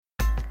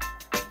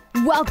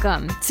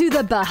Welcome to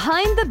the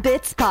Behind the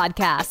Bits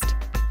podcast.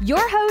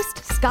 Your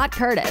host, Scott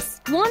Curtis,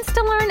 wants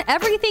to learn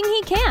everything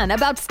he can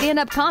about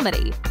stand-up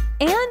comedy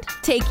and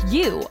take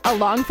you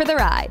along for the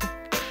ride.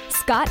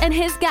 Scott and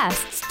his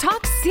guests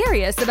talk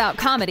serious about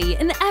comedy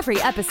in every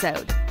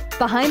episode.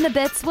 Behind the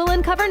Bits will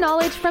uncover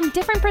knowledge from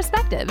different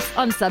perspectives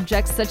on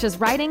subjects such as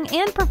writing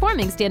and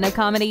performing stand-up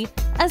comedy,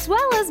 as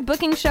well as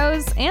booking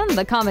shows and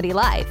the comedy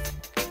life.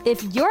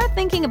 If you're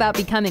thinking about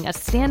becoming a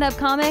stand-up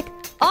comic,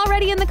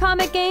 already in the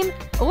comic game,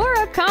 or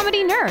a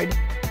comedy nerd,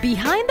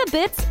 Behind the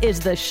Bits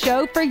is the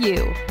show for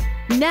you.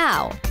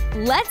 Now,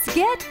 let's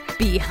get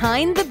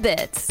Behind the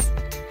Bits.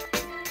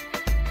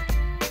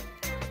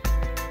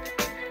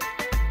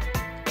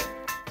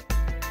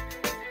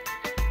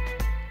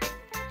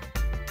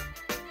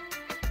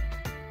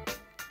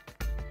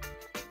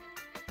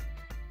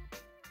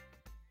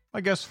 My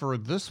guest for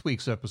this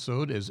week's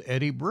episode is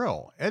Eddie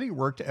Brill. Eddie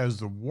worked as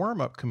the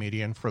warm-up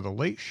comedian for The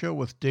Late Show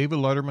with David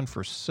Letterman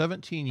for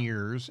 17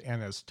 years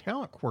and as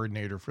talent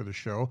coordinator for the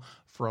show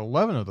for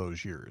 11 of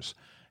those years.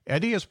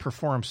 Eddie has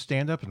performed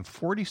stand-up in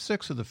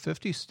 46 of the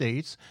 50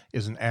 states,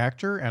 is an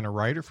actor and a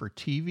writer for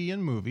TV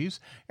and movies,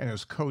 and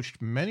has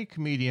coached many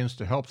comedians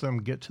to help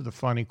them get to the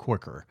funny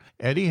quicker.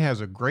 Eddie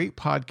has a great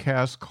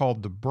podcast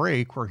called The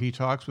Break, where he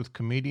talks with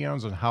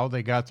comedians on how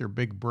they got their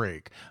big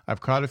break. I've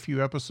caught a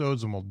few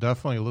episodes and will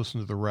definitely listen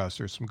to the rest.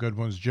 There's some good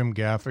ones. Jim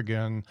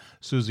Gaffigan,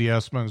 Susie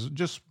Essmans,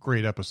 just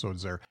great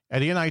episodes there.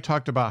 Eddie and I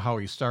talked about how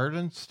he started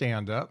in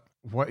stand-up,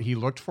 what he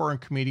looked for in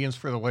comedians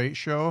for The Late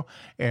Show,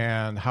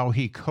 and how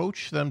he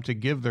coached them to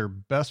give their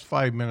best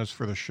 5 minutes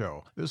for the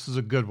show. This is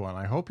a good one.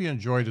 I hope you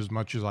enjoyed as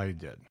much as I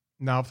did.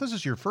 Now, if this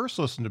is your first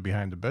listen to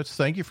Behind the Bits,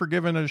 thank you for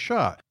giving it a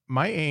shot.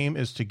 My aim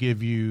is to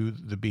give you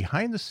the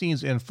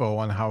behind-the-scenes info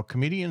on how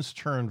comedians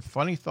turn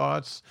funny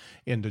thoughts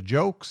into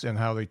jokes and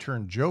how they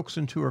turn jokes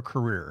into a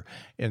career.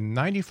 In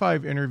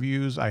 95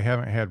 interviews, I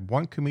haven't had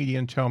one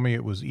comedian tell me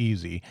it was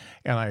easy,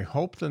 and I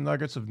hope the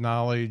nuggets of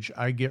knowledge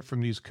I get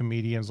from these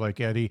comedians like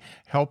Eddie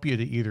help you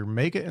to either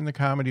make it in the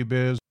comedy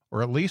biz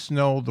or at least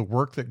know the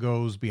work that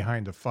goes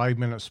behind a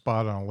 5-minute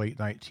spot on a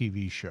late-night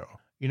TV show.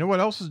 You know what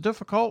else is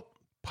difficult?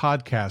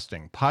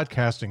 Podcasting.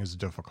 Podcasting is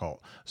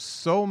difficult.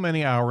 So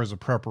many hours of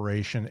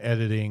preparation,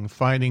 editing,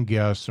 finding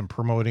guests, and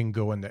promoting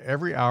go into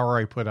every hour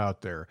I put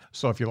out there.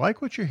 So if you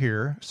like what you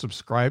hear,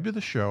 subscribe to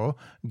the show,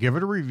 give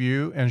it a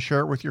review, and share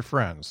it with your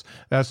friends.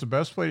 That's the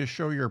best way to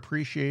show your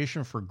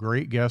appreciation for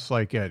great guests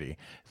like Eddie.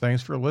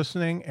 Thanks for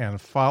listening,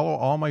 and follow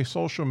all my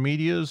social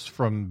medias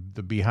from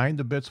the Behind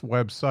the Bits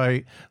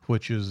website,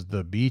 which is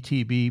the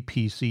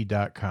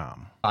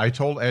btbpc.com. I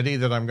told Eddie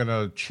that I'm going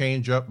to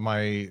change up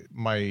my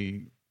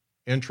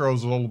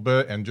intros a little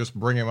bit and just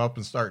bring him up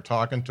and start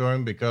talking to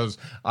him because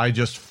I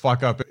just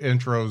fuck up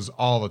intros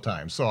all the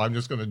time. So I'm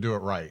just going to do it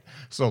right.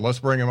 So let's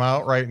bring him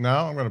out right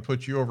now. I'm going to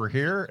put you over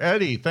here.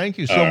 Eddie, thank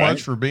you so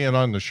much for being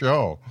on the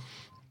show.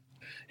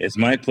 It's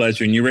my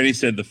pleasure. And you already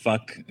said the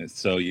fuck,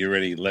 so you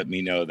already let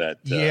me know that.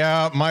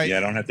 I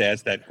don't have to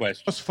ask that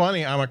question. It's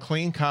funny. I'm a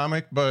clean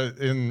comic, but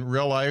in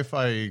real life,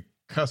 I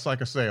cuss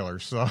like a sailor.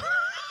 So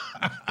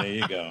there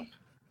you go.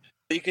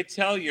 You could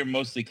tell you're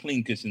mostly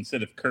clean because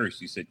instead of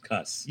curse, you said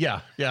cuss.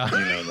 Yeah. You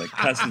know, like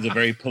cuss is a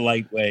very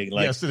polite way.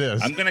 Like, yes, it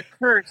is. I'm going to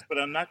curse, but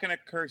I'm not going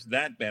to curse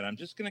that bad. I'm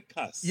just going to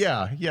cuss.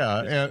 Yeah.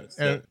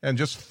 And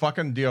just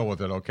fucking deal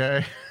with it,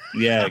 okay?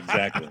 Yeah,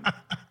 exactly.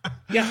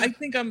 Yeah, I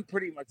think I'm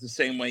pretty much the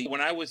same way. When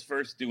I was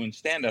first doing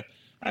stand-up,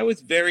 I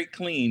was very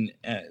clean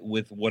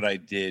with what I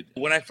did.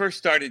 When I first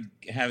started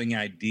having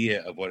an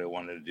idea of what I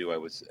wanted to do, I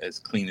was as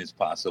clean as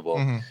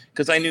possible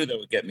because I knew that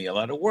would get me a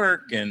lot of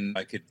work and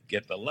I could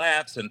get the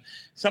laughs. And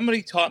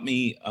somebody taught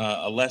me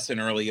a lesson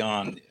early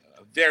on,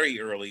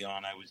 very early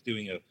on. I was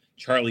doing a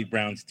Charlie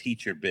Brown's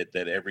teacher bit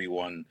that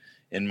everyone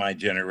in my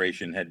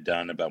generation had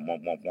done about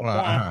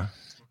wah.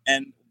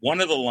 And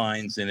one of the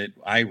lines in it,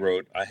 I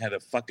wrote, I had a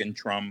fucking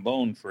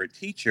trombone for a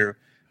teacher.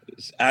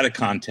 It's out of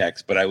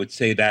context, but I would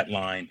say that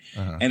line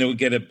and it would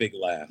get a big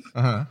laugh.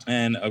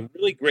 And a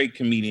really great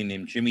comedian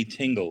named Jimmy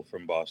Tingle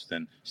from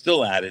Boston,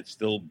 still at it,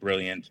 still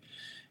brilliant.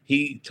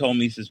 He told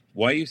me, he says,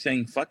 why are you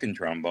saying fucking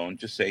trombone?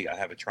 Just say I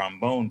have a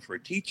trombone for a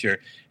teacher.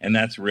 And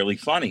that's really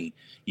funny.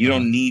 You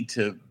don't need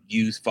to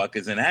use fuck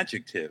as an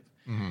adjective.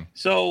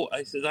 So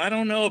I said, I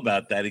don't know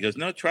about that. He goes,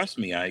 no, trust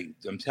me.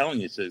 I'm telling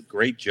you, it's a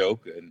great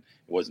joke. And it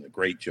wasn't a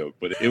great joke,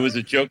 but it was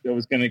a joke that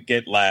was going to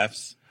get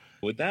laughs.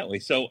 With that way.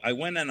 So I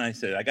went and I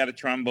said, I got a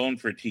trombone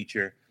for a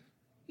teacher.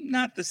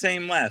 Not the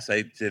same laughs.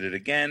 I did it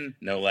again.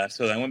 No laughs.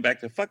 So I went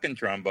back to fucking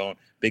trombone.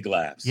 Big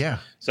laughs. Yeah.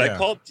 So I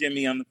called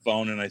Jimmy on the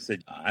phone and I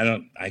said,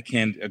 I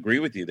can't agree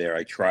with you there.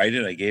 I tried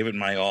it. I gave it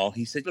my all.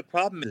 He said, the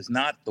problem is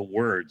not the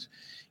words.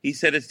 He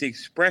said, it's the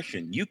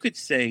expression. You could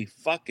say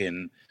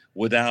fucking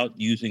without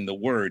using the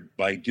word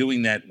by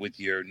doing that with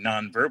your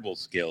nonverbal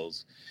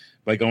skills.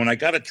 By going, I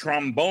got a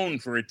trombone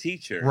for a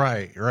teacher.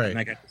 Right.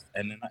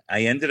 And then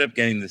I ended up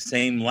getting the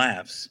same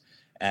laughs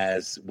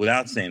as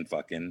without saying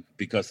fucking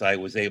because I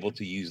was able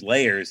to use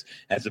layers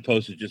as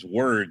opposed to just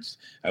words.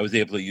 I was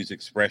able to use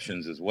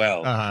expressions as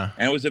well.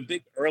 And it was a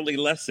big early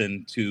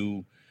lesson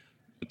to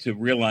to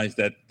realize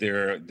that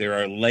there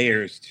are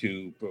layers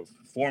to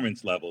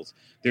performance levels.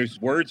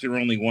 Words are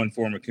only one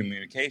form of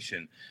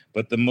communication,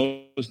 but the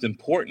most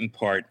important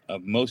part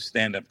of most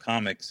stand-up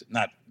comics,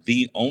 not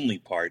the only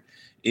part,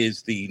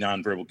 is the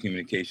nonverbal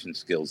communication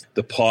skills,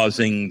 the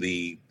pausing,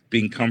 the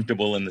being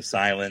comfortable in the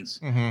silence,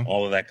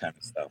 all of that kind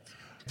of stuff.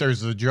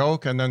 There's a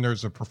joke and then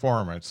there's a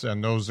performance,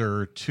 and those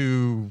are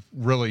two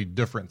really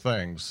different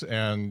things.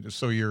 And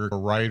so you're a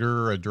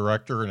writer, a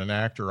director, and an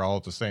actor all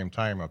at the same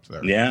time up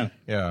there. Yeah.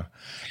 Yeah.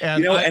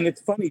 And and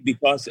it's funny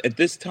because at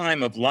this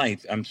time of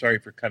life, I'm sorry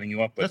for cutting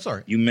you off, but that's all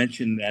right. You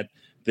mentioned that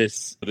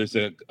there's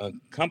a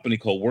company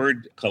called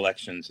Word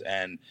Collections,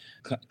 and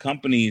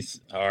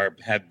companies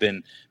have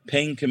been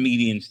paying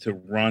comedians to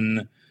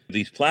run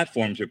these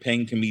platforms, or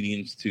paying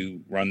comedians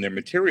to run their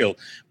material,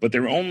 but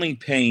they're only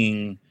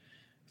paying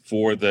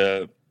for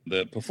the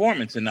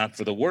performance and not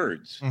for the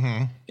words.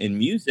 In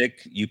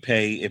music, you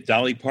pay. If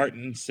Dolly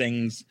Parton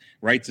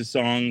writes a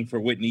song for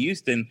Whitney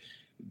Houston,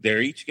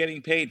 they're each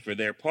getting paid for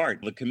their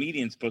part. The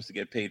comedian's supposed to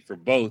get paid for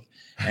both.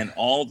 And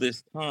all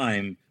this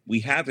time, we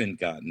haven't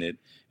gotten it.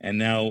 And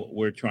now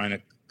we're trying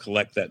to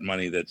collect that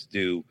money that's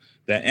due.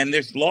 And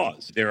there's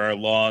laws. There are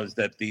laws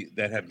that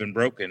have been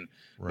broken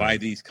by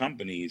these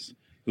companies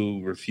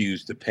who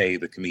refuse to pay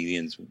the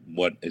comedians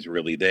what is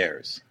really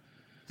theirs.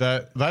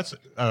 That's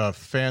a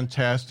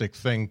fantastic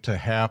thing to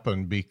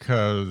happen,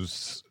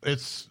 because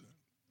it's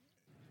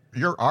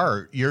your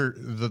art.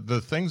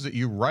 The things that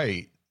you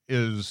write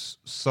is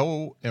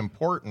so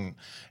important,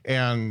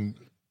 and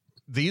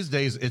these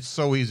days it's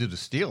so easy to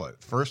steal it.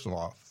 First of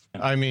all,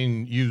 I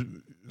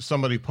mean,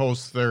 somebody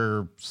posts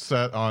their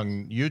set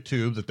on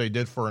YouTube that they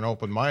did for an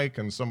open mic,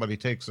 and somebody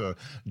takes a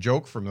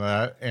joke from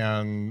that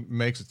and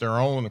makes it their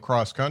own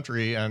across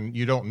country, and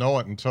you don't know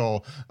it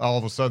until all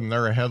of a sudden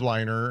they're a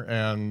headliner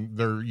and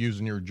they're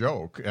using your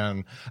joke.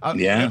 And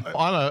on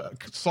a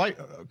slight,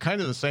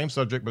 kind of the same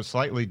subject but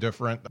slightly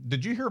different,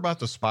 did you hear about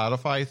the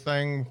Spotify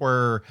thing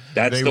where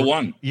that's the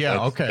one?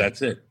 Yeah, okay,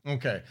 that's it.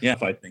 Okay, yeah,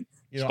 I think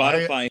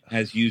Spotify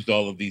has used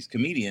all of these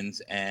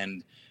comedians,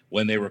 and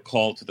when they were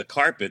called to the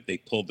carpet, they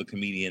pulled the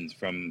comedians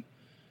from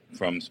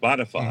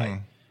Spotify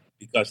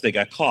because they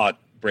got caught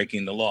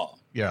breaking the law.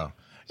 Yeah.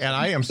 And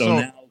I am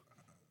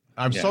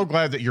I'm so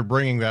glad that you're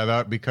bringing that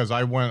up, because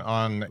I went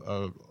on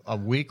a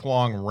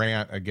week-long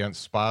rant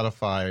against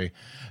Spotify.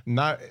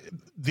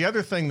 The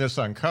other thing this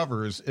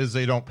uncovers is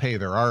they don't pay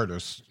their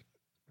artists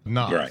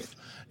enough. Right.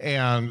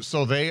 And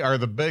so they are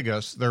the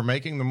biggest. They're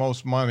making the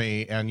most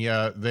money, and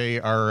yet they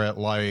are at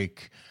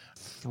like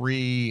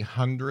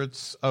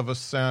 0.03 of a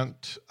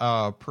cent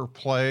per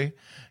play,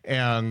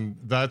 and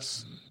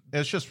it's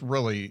just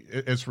really,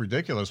 it's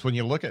ridiculous when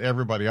you look at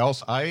everybody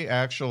else. I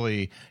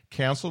actually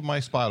canceled my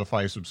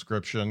Spotify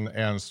subscription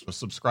and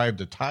subscribed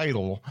to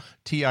Tidal,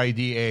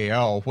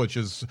 Tidal, which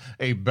is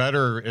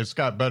it's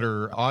got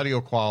better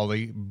audio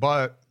quality,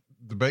 but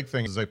the big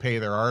thing is they pay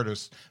their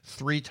artists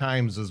 3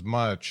 times as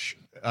much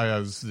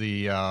as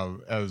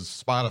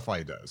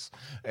Spotify does.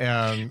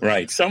 And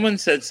right. Someone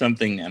said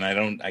something, and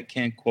I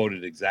can't quote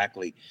it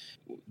exactly.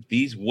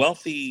 These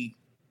wealthy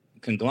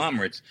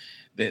conglomerates,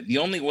 the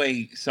only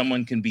way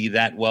someone can be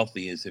that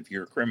wealthy is if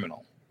you're a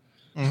criminal.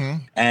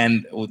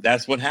 And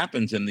that's what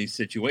happens in these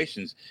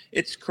situations.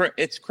 It's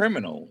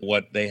criminal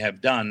what they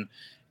have done.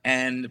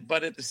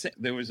 But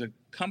there was a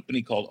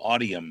company called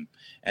Audium,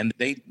 and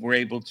they were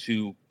able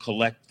to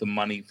collect the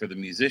money for the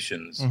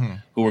musicians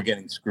who were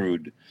getting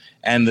screwed.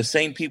 And the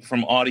same people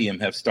from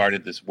Audium have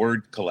started this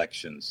Word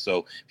Collections. So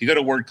if you go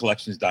to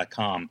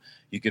wordcollections.com,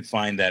 you could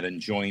find that and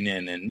join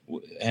in.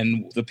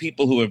 And the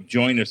people who have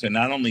joined us are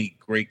not only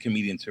great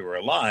comedians who are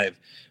alive,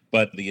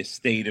 but the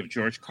estate of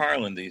George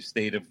Carlin, the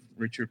estate of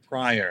Richard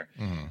Pryor,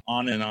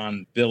 on and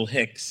on, Bill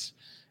Hicks.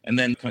 And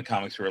then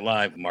comics who are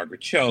alive, Margaret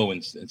Cho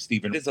and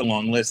Stephen. It's a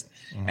long list.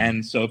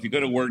 And so if you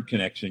go to Word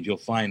Connections, you'll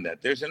find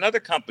that. There's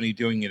another company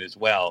doing it as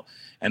well,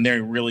 and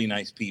they're really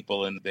nice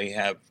people, and they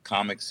have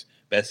comics'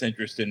 best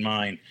interest in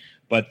mind.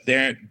 But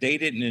they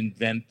didn't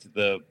invent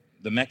the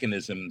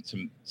mechanism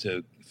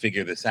to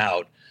figure this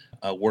out.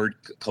 Word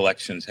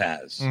Collections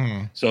has.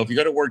 So if you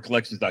go to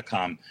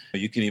wordcollections.com,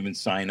 you can even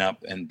sign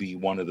up and be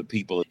one of the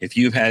people. If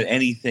you've had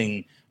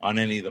anything on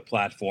any of the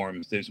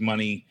platforms, there's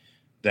money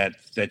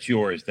that's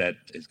yours that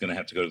is going to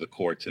have to go to the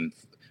courts and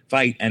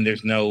fight, and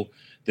there's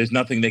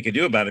nothing they can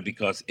do about it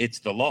because it's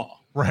the law.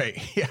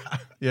 Right.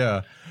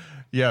 Yeah,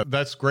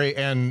 that's great.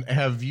 And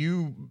have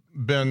you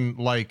been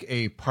like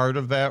a part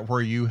of that where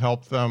you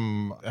help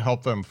them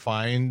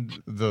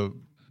find the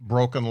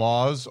broken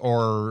laws?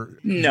 Or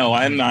no,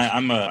 I'm not.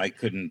 I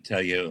couldn't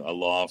tell you a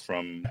law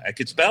from. I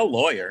could spell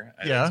lawyer.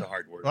 Yeah, that's a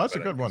hard word. Well, that's a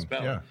good one.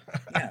 Yeah,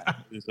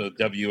 there's a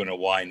W and a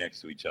Y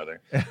next to each other.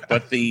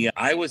 But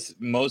I was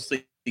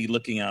mostly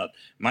looking out.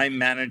 My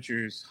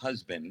manager's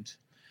husband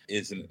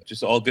is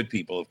just all good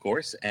people, of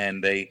course,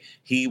 and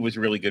he was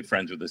really good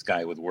friends with this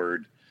guy with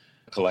Word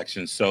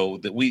Collections, so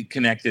that we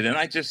connected, and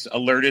I just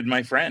alerted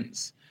my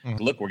friends.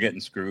 Look, we're getting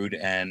screwed,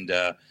 and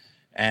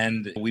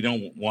and we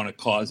don't want to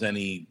cause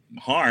any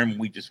harm.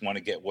 We just want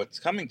to get what's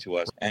coming to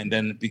us and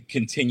then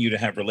continue to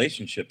have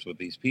relationships with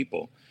these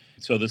people.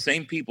 So the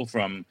same people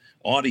from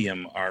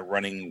Audium are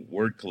running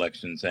word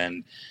collections,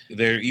 and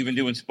they're even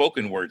doing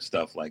spoken word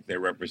stuff, like they're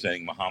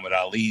representing Muhammad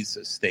Ali's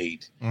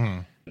estate,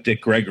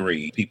 Dick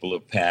Gregory, people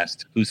have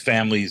passed whose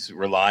families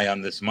rely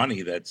on this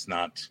money that's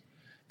not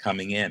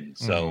coming in.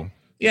 So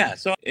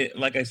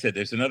like I said,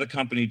 there's another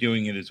company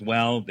doing it as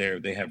well.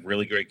 They have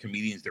really great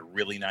comedians. They're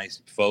really nice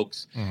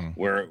folks.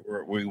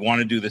 We want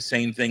to do the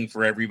same thing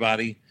for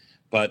everybody.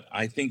 But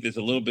I think there's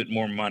a little bit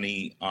more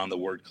money on the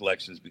word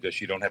collections because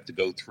you don't have to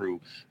go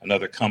through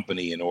another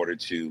company in order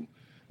to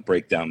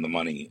break down the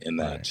money in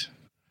that. Right.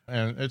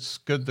 And it's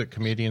good that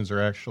comedians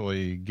are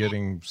actually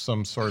getting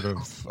some sort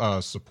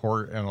of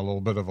support and a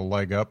little bit of a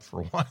leg up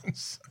for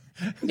once.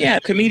 Yeah,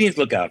 comedians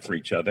look out for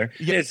each other.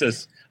 Yeah. It's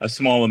a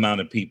small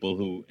amount of people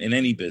who, in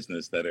any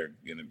business, that are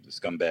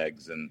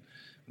scumbags and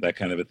that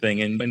kind of a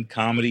thing. And in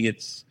comedy,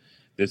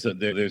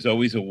 there's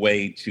always a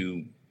way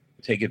to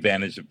take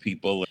advantage of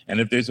people.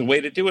 And if there's a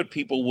way to do it,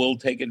 people will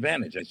take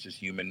advantage. It's just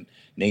human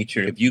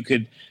nature. If you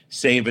could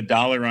save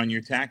 $1 on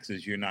your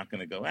taxes, you're not going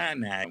to go, I'm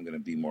going to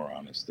be more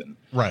honest. And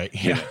right.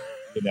 Yeah.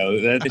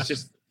 It's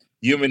just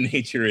human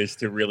nature is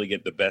to really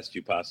get the best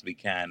you possibly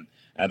can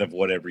out of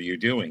whatever you're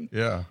doing.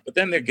 Yeah. But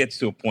then there gets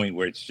to a point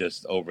where it's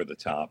just over the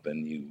top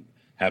and you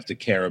have to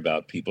care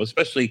about people,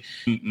 especially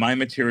my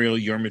material,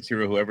 your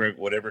material,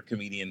 whatever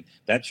comedian,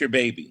 that's your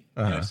baby.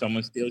 And if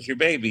someone steals your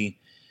baby,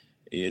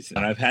 and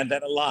I've had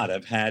that a lot.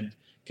 I've had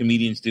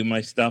comedians do my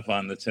stuff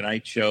on The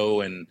Tonight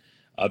Show and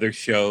other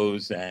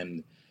shows,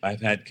 and I've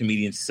had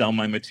comedians sell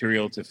my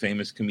material to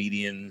famous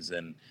comedians,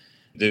 and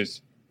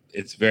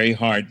it's very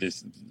hard.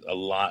 There's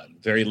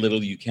very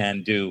little you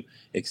can do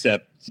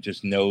except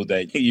just know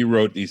that you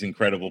wrote these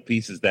incredible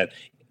pieces that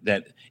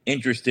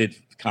interested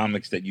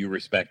comics that you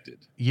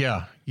respected.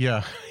 Yeah.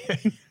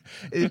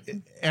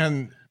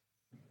 And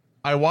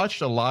I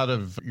watched a lot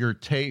of your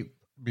tape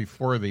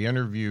before the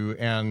interview,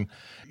 and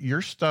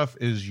your stuff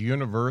is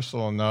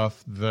universal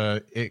enough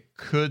that it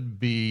could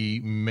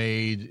be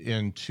made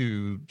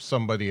into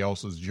somebody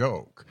else's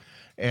joke.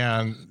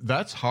 And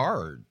that's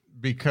hard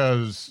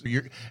because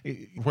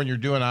when you're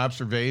doing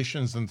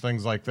observations and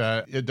things like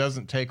that, it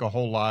doesn't take a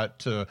whole lot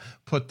to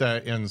put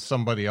that in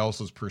somebody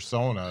else's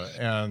persona.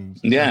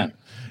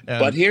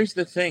 But here's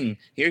the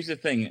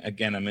thing.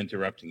 Again, I'm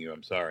interrupting you.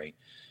 I'm sorry.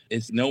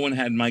 Is no one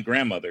had my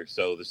grandmother.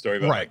 So the story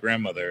about my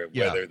grandmother,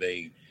 whether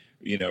they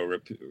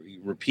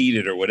repeat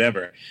it or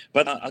whatever.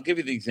 But I'll give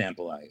you the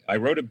example. I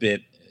wrote a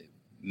bit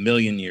a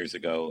million years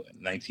ago,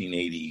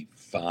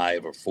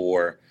 1985 or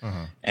 4,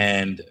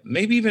 and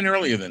maybe even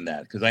earlier than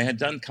that, because I had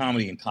done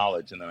comedy in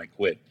college and then I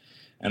quit.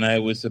 And I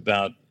was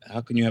about,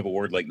 how can you have a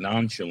word like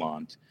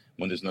nonchalant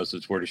when there's no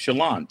such word as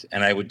chalant?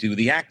 And I would do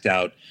the act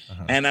out.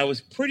 And I was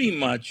pretty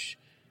much,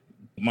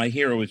 my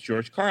hero was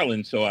George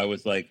Carlin, so I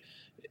was like,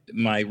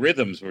 my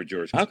rhythms were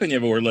George. How can you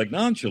have a word like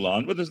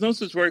nonchalant? But there's no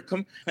such word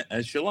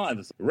as chalant.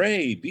 It's,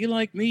 Ray, be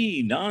like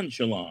me,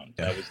 nonchalant.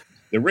 That was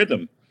the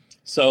rhythm.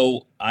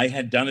 So I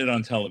had done it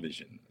on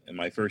television in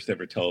my first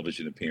ever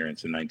television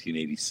appearance in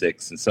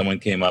 1986. And someone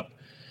came up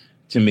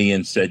to me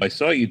and said, I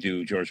saw you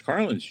do George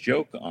Carlin's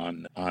joke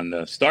on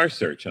Star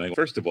Search. And I go,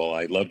 first of all,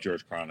 I love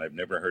George Carlin. I've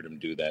never heard him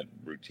do that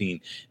routine.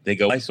 They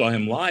go, I saw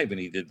him live and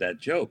he did that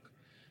joke.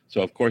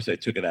 So, of course, I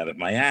took it out of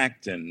my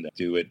act and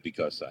do it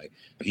because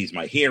he's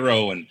my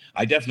hero. And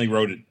I definitely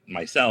wrote it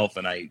myself.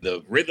 And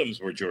the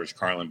rhythms were George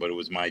Carlin, but it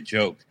was my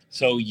joke.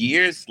 So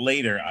years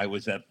later, I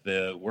was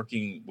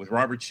working with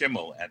Robert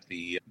Schimmel at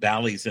the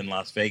Bally's in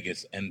Las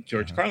Vegas. And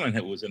George Carlin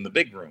was in the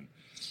big room.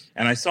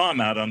 And I saw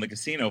him out on the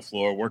casino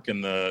floor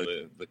working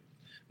the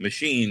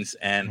machines.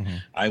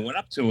 And I went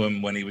up to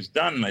him when he was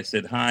done and I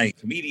said, hi,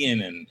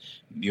 comedian, and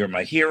you're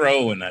my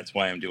hero, and that's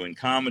why I'm doing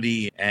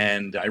comedy.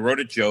 And I wrote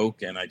a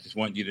joke, and I just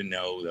want you to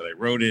know that I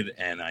wrote it,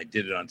 and I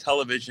did it on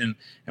television.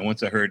 And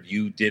once I heard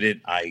you did it,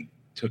 I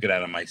took it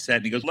out of my set.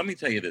 And he goes, let me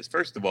tell you this.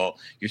 First of all,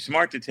 you're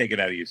smart to take it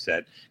out of your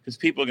set because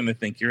people are going to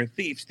think you're a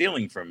thief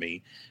stealing from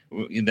me,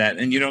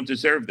 and you don't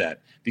deserve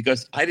that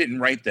because I didn't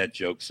write that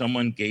joke.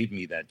 Someone gave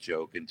me that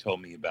joke and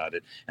told me about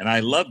it, and I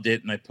loved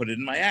it, and I put it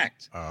in my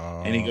act.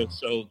 And he goes,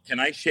 so can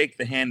I shake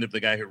the hand of the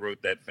guy who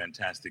wrote that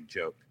fantastic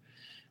joke?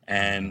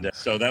 And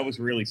so that was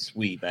really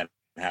sweet. That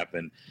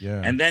happened.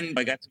 Yeah. And then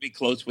I got to be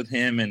close with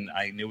him, and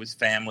I knew his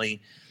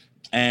family.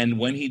 And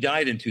when he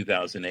died in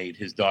 2008,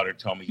 his daughter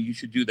told me, you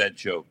should do that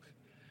joke.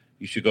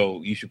 You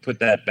should put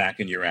that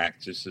back in your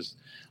act, just to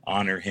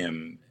honor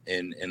him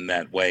in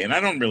that way. And I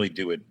don't really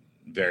do it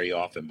very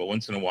often, but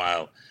once in a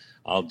while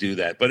I'll do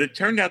that. But it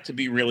turned out to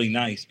be really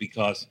nice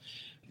because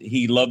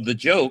he loved the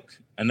joke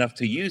enough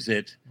to use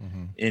it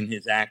in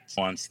his act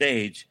on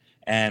stage.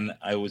 And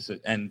I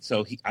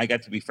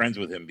got to be friends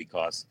with him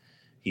because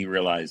he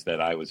realized that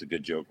I was a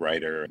good joke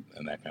writer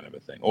and that kind of a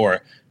thing,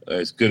 or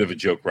as good of a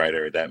joke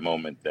writer at that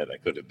moment that I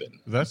could have been.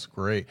 That's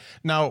great.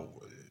 Now,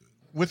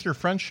 with your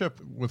friendship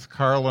with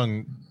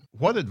Carlin,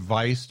 what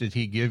advice did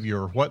he give you,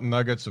 or what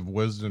nuggets of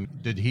wisdom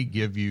did he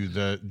give you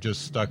that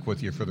just stuck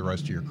with you for the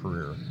rest of your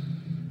career?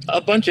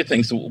 A bunch of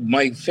things.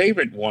 My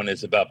favorite one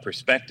is about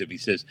perspective. He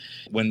says,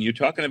 when you're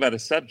talking about a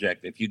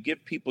subject, if you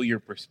give people your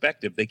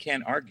perspective, they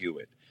can't argue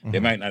it. They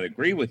might not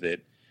agree with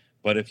it,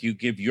 but if you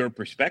give your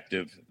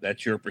perspective,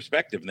 that's your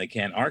perspective, and they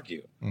can't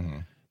argue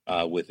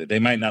with it. They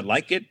might not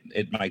like it.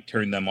 It might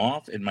turn them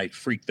off. It might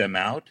freak them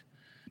out,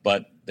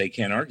 but they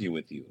can't argue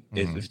with you.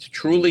 If it's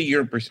truly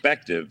your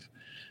perspective,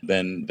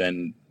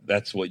 then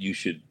that's what you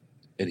should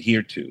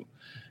adhere to.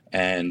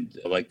 And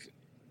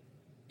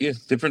yes,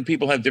 different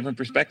people have different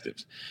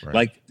perspectives.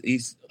 Right.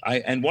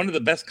 And one of the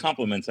best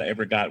compliments I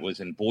ever got was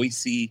in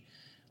Boise,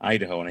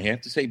 Idaho. And I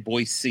have to say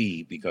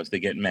Boise because they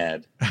get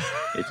mad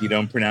if you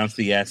don't pronounce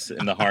the S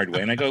in the hard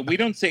way. And I go, we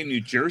don't say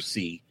New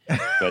Jersey,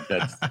 but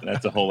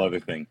that's a whole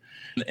other thing.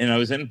 And I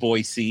was in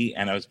Boise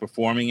and I was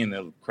performing in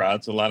the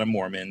crowd's a lot of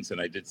Mormons,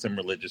 and I did some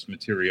religious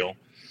material,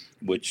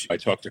 which I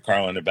talked to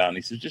Carlin about, and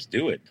he says, just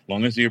do it, as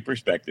long as your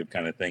perspective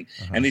kind of thing.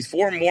 And these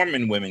 4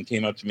 Mormon women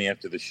came up to me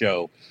after the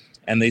show,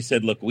 and they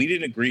said, look, we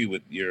didn't agree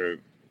with your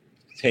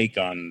take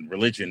on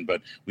religion,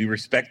 but we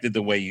respected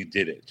the way you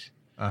did it.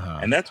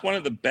 And that's one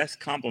of the best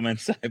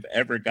compliments I've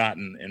ever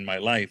gotten in my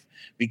life,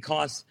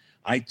 because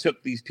I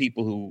took these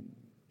people who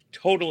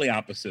totally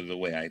opposite of the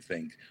way I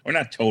think, or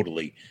not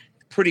totally,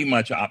 pretty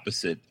much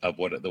opposite of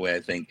the way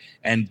I think,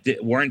 and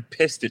weren't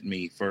pissed at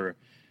me for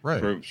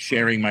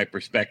sharing my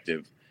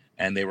perspective.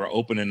 And they were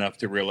open enough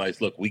to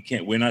realize, look,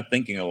 we're not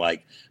thinking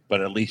alike,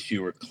 but at least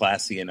you were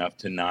classy enough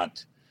to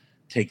not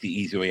take the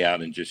easy way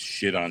out and just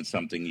shit on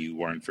something you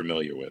weren't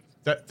familiar with.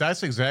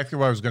 That's exactly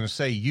what I was going to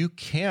say. You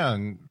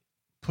can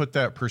put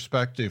that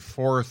perspective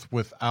forth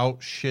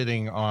without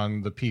shitting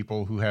on the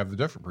people who have the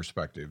different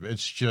perspective.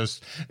 It's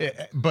just,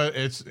 but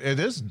it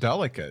is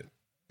delicate.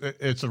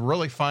 It's a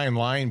really fine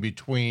line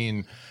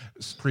between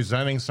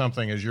presenting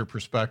something as your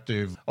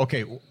perspective.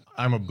 Okay,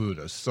 I'm a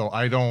Buddhist, so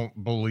I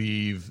don't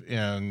believe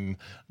in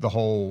the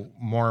whole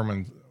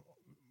Mormon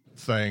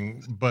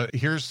thing, but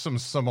here's some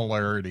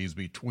similarities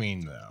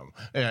between them.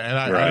 And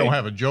I don't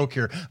have a joke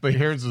here, but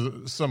here's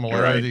the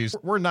similarities.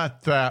 We're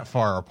not that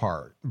far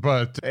apart,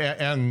 but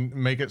and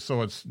make it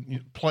so it's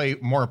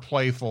more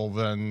playful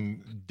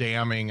than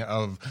damning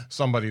of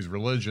somebody's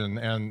religion.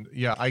 And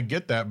yeah, I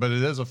get that, but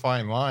it is a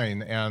fine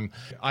line. And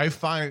I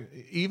find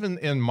even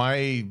in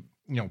my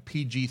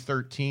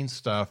PG-13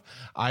 stuff,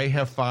 I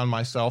have found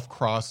myself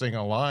crossing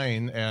a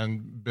line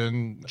and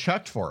been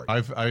checked for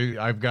it.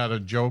 I've got a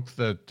joke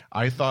that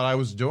I thought I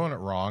was doing it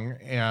wrong,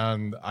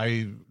 and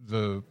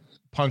the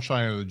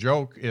punchline of the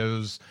joke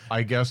is,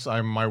 I guess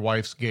I'm my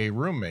wife's gay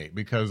roommate,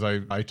 because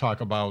I talk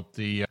about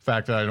the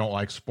fact that I don't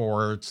like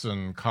sports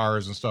and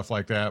cars and stuff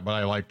like that, but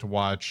I like to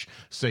watch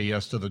Say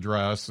Yes to the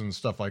Dress and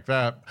stuff like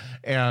that.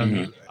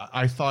 And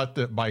I thought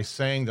that by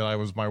saying that I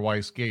was my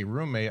wife's gay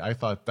roommate, I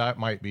thought that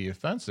might be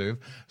offensive.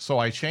 So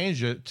I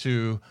changed it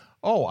to,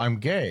 oh, I'm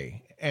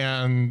gay.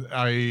 And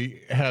I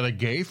had a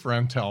gay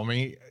friend tell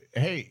me,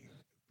 hey,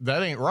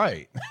 that ain't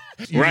right.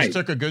 You just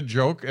took a good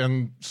joke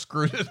and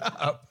screwed it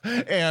up.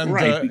 And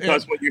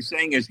because what you're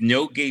saying is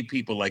no gay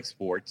people like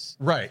sports.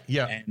 Right.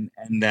 Yeah.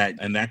 And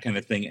that kind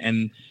of thing.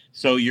 And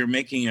so you're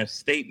making a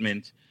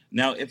statement.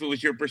 Now, if it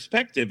was your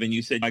perspective and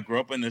you said, I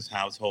grew up in this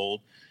household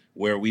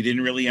where we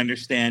didn't really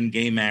understand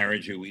gay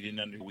marriage, or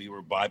we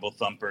were Bible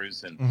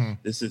thumpers, and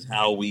this is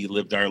how we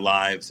lived our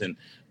lives. And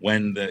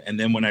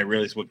then when I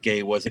realized what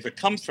gay was, if it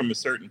comes from a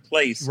certain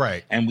place,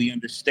 and we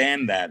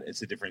understand that,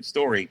 it's a different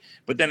story.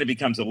 But then it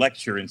becomes a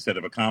lecture instead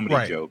of a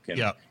comedy joke,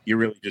 and you're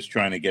really just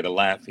trying to get a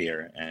laugh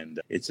here, and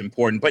it's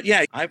important. But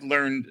yeah, I've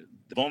learned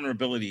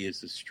vulnerability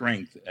is a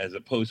strength, as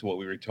opposed to what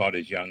we were taught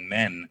as young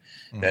men,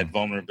 that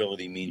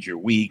vulnerability means you're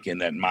weak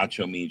and that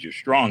macho means you're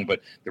strong.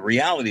 But the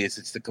reality is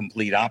it's the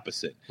complete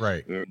opposite.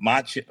 Right.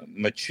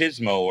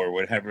 Machismo or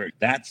whatever,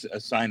 that's a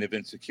sign of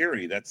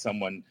insecurity. That's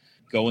someone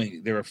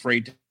they're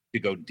afraid to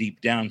go deep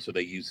down, so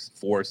they use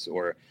force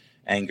or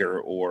anger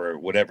or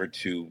whatever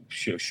to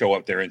show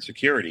up their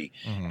insecurity.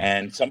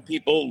 And some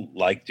people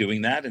like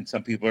doing that, and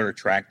some people are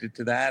attracted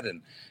to that,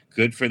 and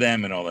good for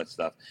them and all that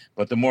stuff.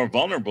 But the more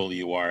vulnerable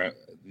you are,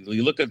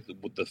 you look at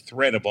the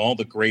thread of all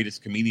the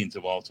greatest comedians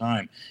of all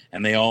time,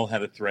 and they all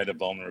had a thread of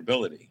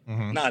vulnerability.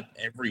 Not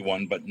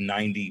everyone, but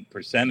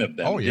 90% of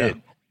them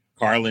did.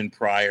 Carlin,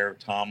 Pryor,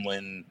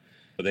 Tomlin,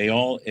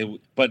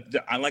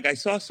 I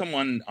saw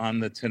someone on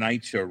the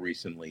Tonight Show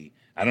recently.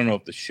 I don't know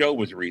if the show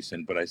was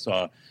recent, but I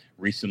saw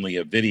recently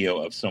a video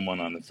of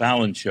someone on the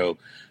Fallon Show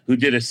who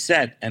did a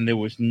set, and there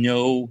was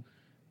no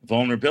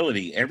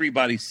vulnerability.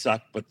 Everybody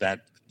sucked but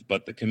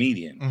the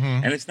comedian.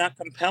 And it's not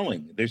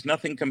compelling. There's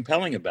nothing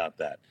compelling about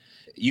that.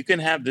 You can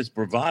have this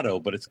bravado,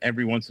 but it's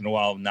every once in a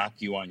while knock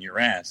you on your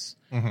ass,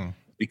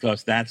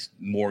 because that's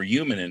more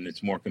human and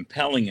it's more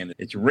compelling and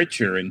it's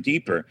richer and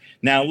deeper.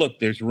 Now, look,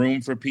 there's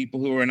room for people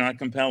who are not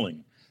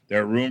compelling.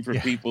 There are room for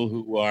people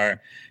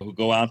who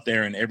go out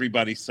there and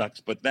everybody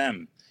sucks but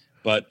them.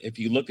 But if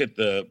you look at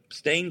the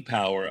staying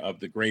power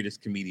of the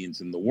greatest comedians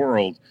in the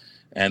world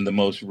and the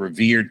most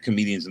revered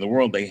comedians in the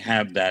world, they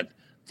have that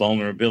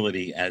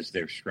vulnerability as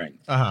their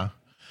strength.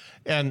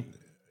 And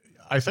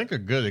I think a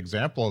good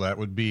example of that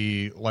would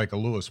be like a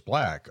Lewis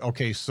Black.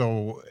 Okay,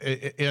 so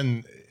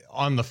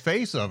on the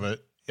face of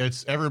it,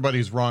 it's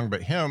everybody's wrong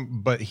but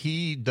him, but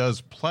he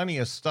does plenty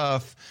of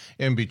stuff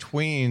in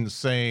between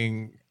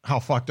saying how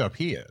fucked up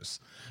he is.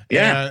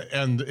 Yeah.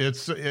 And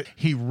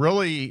he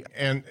really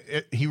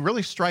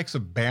strikes a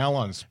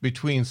balance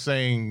between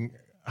saying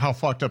how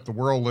fucked up the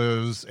world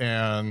is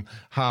and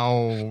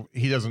how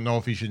he doesn't know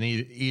if he should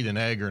eat an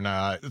egg or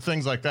not,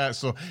 things like that.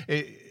 So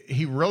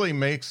he really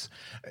makes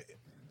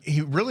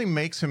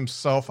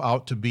himself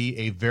out to be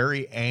a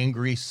very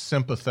angry,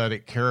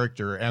 sympathetic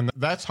character, and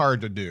that's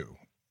hard to do.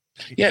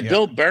 Yeah,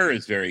 Bill Burr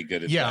is very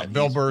good at that. Yeah,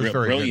 Bill Burr is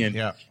very brilliant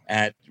good.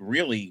 At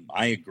really,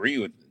 I agree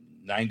with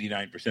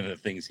 99% of the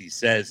things he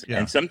says. Yeah.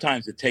 And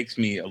sometimes it takes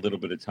me a little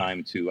bit of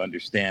time to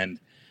understand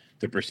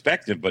the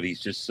perspective, but he's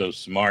just so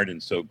smart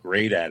and so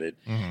great at it.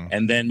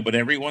 Mm-hmm. But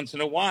every once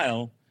in a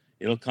while,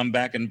 it'll come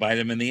back and bite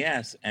him in the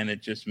ass, and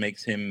it just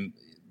makes him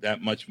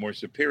that much more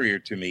superior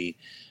to me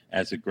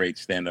as a great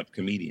stand-up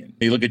comedian.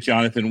 You look at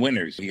Jonathan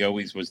Winters. He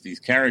always was these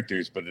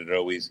characters, but it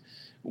always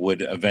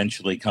would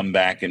eventually come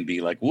back and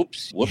be like,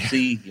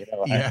 whoopsie. You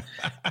know,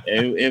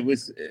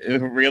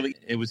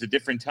 it was a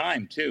different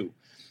time too.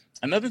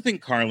 Another thing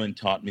Carlin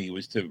taught me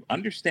was to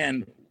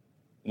understand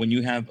when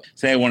you have,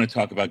 say, I want to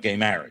talk about gay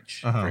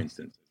marriage, for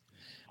instance.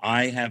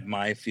 I have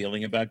my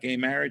feeling about gay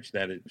marriage,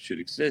 that it should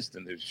exist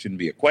and there shouldn't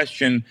be a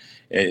question.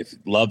 If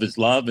love is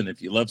love, and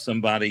if you love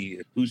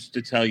somebody, who's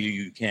to tell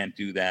you can't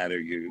do that or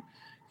you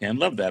can't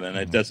love that? And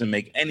it doesn't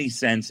make any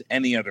sense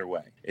any other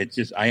way. It's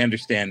just, I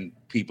understand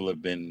people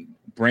have been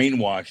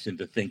brainwashed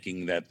into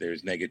thinking that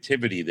there's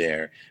negativity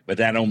there, but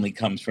that only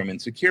comes from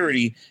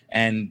insecurity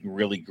and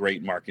really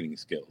great marketing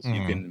skills.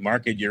 You can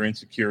market your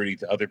insecurity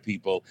to other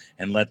people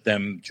and let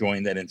them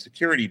join that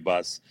insecurity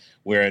bus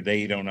where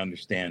they don't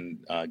understand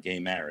gay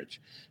marriage.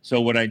 So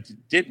what I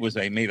did was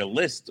I made a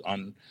list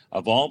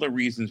of all the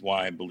reasons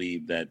why I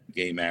believe that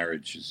gay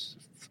marriage is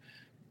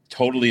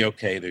totally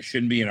okay. There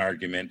shouldn't be an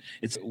argument.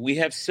 We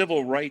have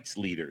civil rights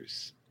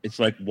leaders. It's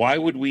like, why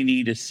would we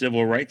need a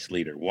civil rights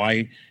leader?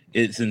 Why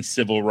isn't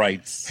civil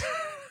rights?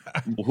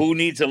 Who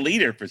needs a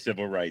leader for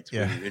civil rights?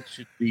 Yeah. It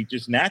should be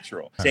just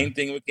natural. Same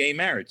thing with gay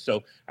marriage.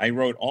 So I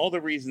wrote all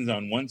the reasons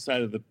on one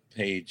side of the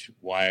page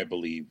why I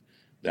believe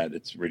that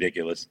it's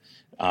ridiculous,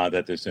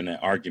 that there's an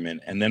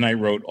argument. And then I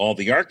wrote all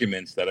the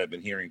arguments that I've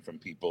been hearing from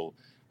people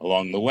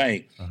along the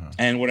way.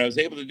 And what I was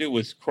able to do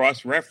was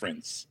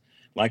cross-reference.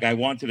 Like, I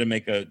wanted to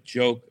make a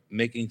joke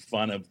making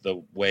fun of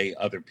the way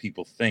other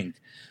people think.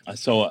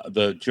 So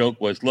the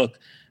joke was, look,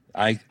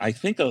 I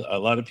think a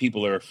lot of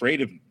people are afraid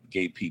of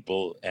gay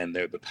people and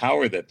the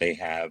power that they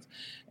have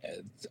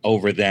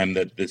over them,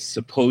 that the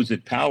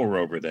supposed power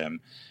over them.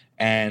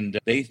 And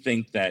they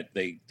think that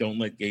they don't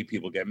let gay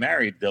people get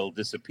married, they'll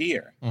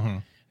disappear.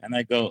 And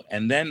I go,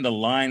 and then the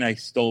line I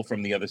stole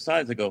from the other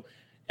side, I go,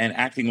 and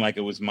acting like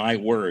it was my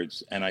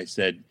words. And I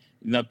said,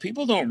 now,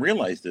 people don't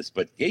realize this,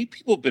 but gay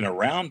people have been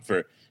around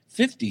for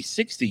 50,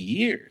 60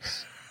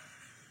 years.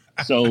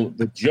 So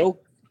the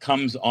joke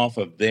comes off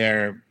of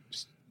their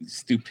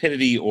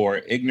stupidity or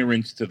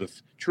ignorance to the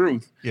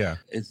truth. Yeah.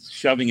 It's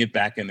shoving it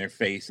back in their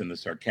face, and the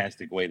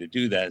sarcastic way to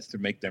do that is to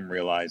make them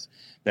realize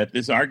that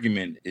this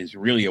argument is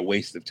really a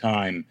waste of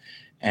time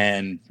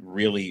and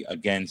really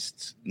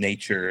against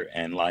nature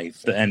and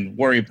life, and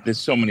there's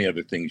so many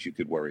other things you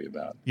could worry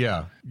about.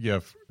 Yeah.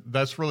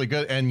 That's really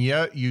good. And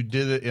yet you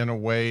did it in a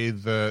way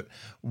that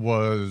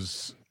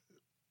was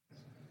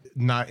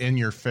not in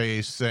your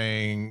face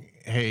saying,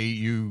 hey,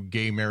 you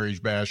gay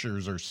marriage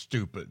bashers are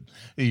stupid.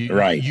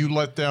 Right. You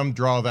let them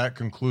draw that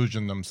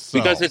conclusion themselves.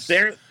 Because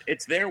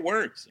it's their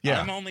words. Yeah.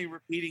 I'm only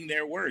repeating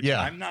their words.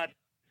 Yeah. I'm not.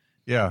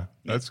 Yeah,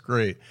 that's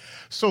great.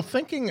 So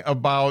thinking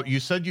about, you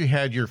said you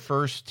had your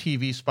first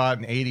TV spot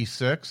in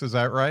 86. Is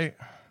that right?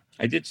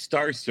 I did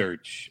Star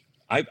Search.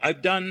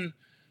 I've done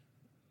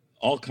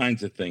all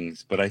kinds of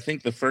things, but I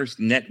think the first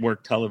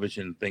network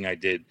television thing I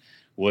did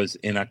was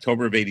in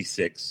October of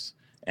 86,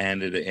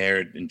 and it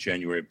aired in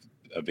January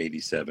of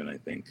 87, I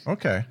think.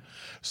 Okay.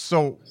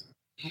 So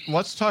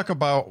let's talk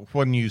about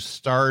when you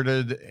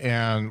started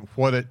and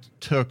what it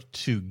took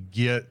to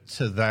get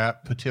to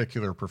that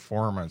particular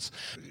performance.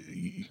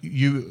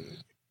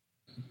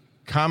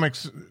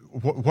 Comics,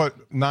 what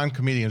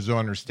non-comedians don't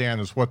understand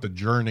is what the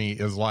journey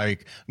is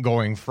like,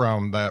 going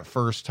from that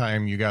first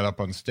time you got up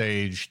on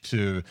stage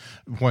to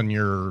when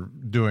you're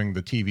doing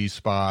the TV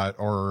spot,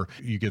 or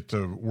you get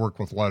to work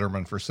with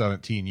Letterman for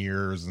 17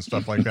 years and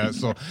stuff like that.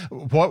 So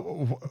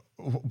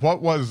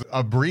what was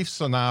a brief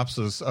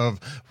synopsis of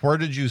where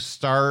did you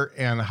start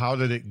and how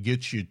did it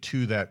get you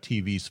to that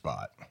TV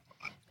spot?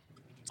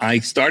 I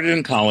started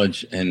in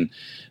college, and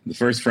the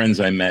first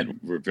friends I met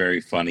were very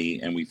funny,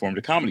 and we formed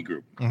a comedy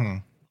group. Mm-hmm.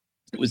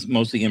 It was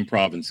mostly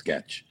improv and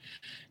sketch,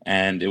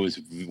 and it was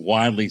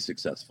wildly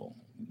successful.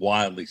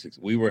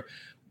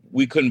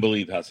 We couldn't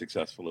believe how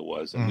successful it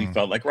was, and we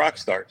felt like rock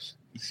stars.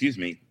 Excuse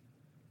me.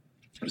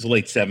 It was the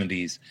late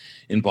 70s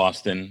in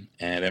Boston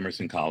at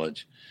Emerson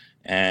College,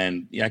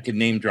 And I could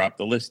name drop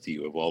the list to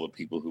you of all the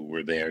people who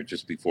were there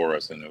just before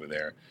us and who were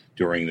there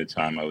during the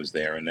time I was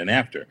there and then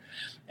after.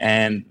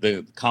 And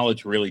the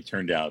college really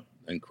turned out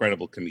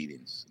incredible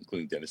comedians,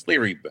 including Dennis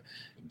Leary,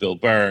 Bill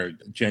Burr,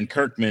 Jen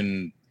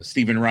Kirkman,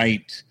 Stephen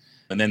Wright,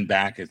 and then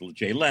back as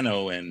Jay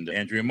Leno and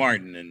Andrea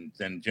Martin and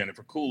then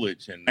Jennifer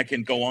Coolidge. And I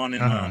can go on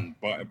and on,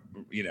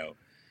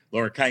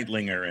 Laura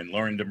Keitlinger and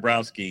Lauren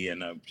Dombrowski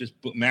and just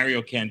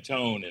Mario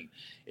Cantone. And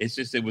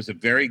it was a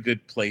very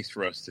good place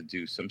for us to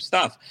do some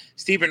stuff.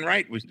 Stephen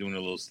Wright was doing a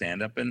little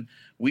stand-up, and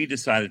we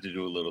decided to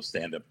do a little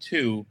stand-up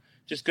too,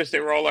 just because they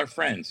were all our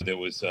friends. There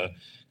was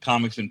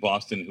comics in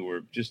Boston who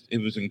were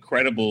it was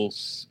incredible,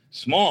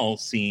 small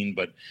scene,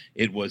 but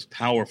it was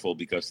powerful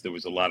because there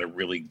was a lot of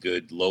really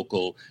good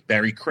local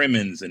Barry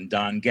Crimmins and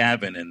Don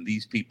Gavin and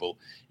these people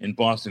in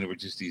Boston who were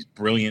just these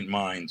brilliant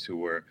minds who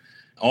were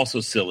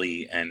also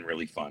silly and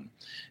really fun.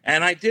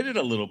 And I did it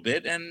a little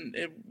bit, and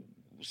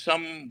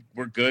some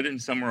were good and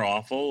some were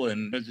awful,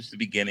 and it was just the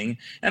beginning.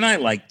 And I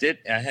liked it.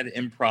 I had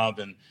improv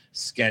and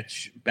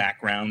sketch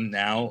background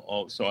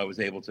now, so I was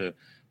able to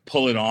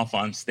pull it off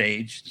on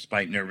stage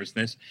despite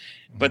nervousness.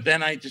 But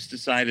then I just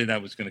decided I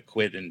was going to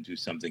quit and do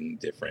something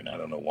different. I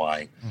don't know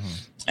why.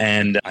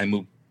 And I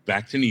moved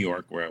back to New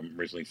York, where I'm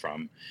originally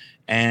from.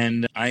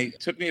 And it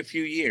took me a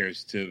few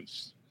years a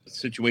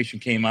situation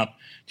came up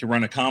to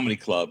run a comedy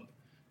club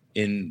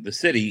in the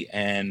city.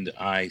 And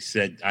I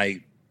said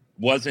I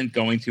wasn't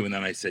going to, and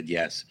then I said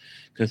yes,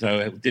 because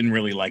I didn't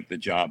really like the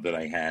job that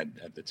I had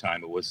at the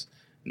time. It was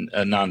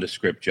a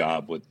nondescript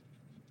job with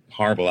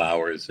horrible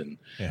hours, and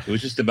it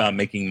was just about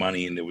making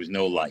money, and there was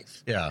no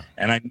life.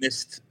 And I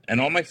missed, and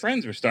all my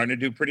friends were starting to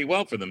do pretty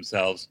well for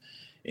themselves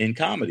in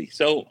comedy.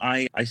 So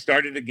I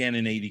started again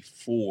in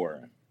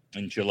 '84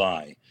 in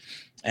July,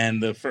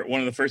 and one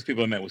of the first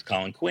people I met was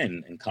Colin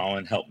Quinn, and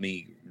Colin helped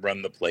me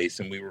run the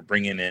place, and we were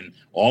bringing in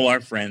all our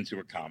friends who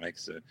were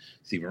comics,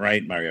 Stephen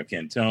Wright, Mario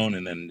Cantone,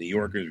 and then New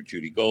Yorkers were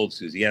Judy Gold,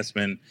 Susie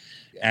Essman.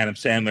 Adam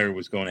Sandler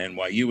was going to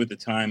NYU at the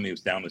time. He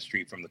was down the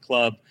street from the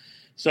club.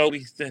 So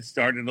we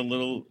started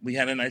we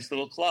had a nice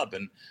little club,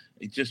 and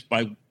just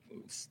by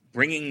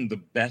bringing the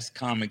best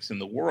comics in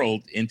the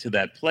world into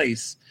that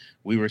place,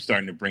 we were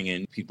starting to bring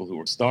in people who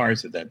were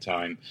stars at that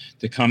time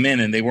to come in,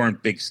 and they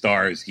weren't big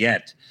stars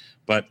yet,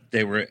 but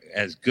they were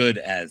as good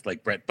as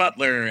like Brett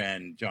Butler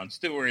and Jon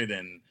Stewart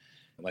and,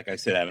 like I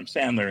said, Adam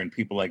Sandler, and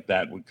people like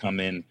that would come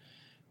in,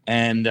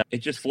 and it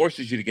just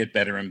forces you to get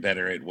better and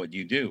better at what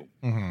you do.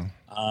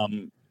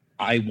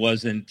 I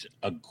wasn't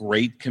a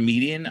great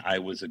comedian. I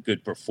was a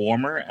good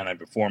performer, and I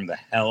performed the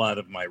hell out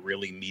of my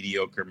really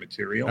mediocre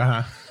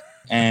material.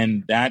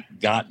 And that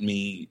got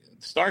me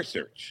Star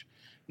Search.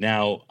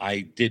 Now,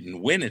 I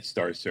didn't win at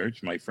Star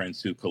Search. My friend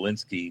Sue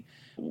Kolinsky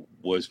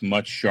was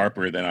much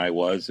sharper than I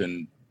was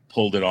and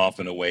pulled it off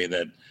in a way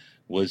that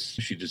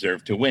she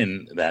deserved to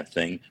win that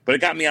thing. But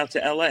it got me out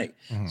to L.A.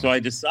 So I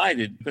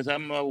decided, because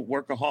I'm a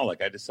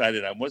workaholic, I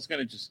decided I wasn't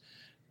going to just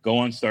go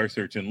on Star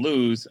Search and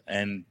lose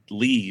and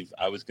leave.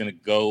 I was going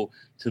to go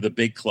to the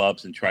big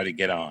clubs and try to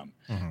get on.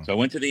 So I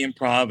went to the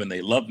Improv, and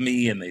they loved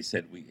me, and they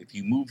said, if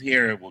you move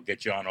here, we'll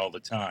get you on all the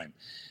time.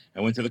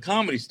 I went to the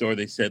Comedy Store.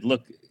 They said,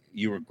 look,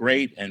 you were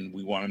great, and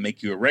we want to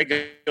make you a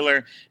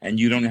regular, and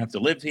you don't have to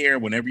live here.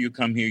 Whenever you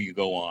come here, you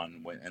go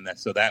on. And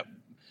that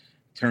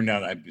turned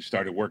out I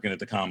started working at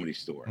the Comedy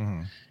Store.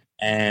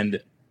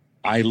 And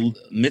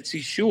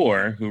Mitzi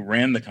Shore, who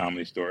ran the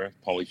Comedy Store,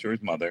 Pauly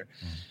Shore's mother,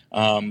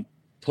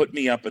 put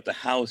me up at the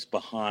house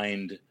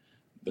behind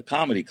the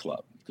comedy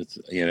club because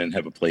I didn't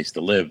have a place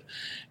to live.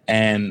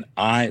 And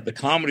the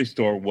Comedy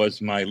Store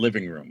was my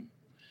living room.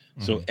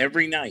 So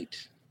every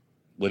night,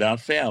 without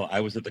fail,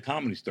 I was at the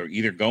Comedy Store,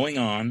 either going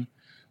on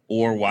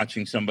or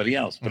watching somebody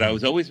else. But I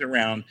was always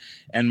around.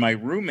 And my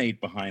roommate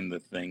behind the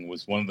thing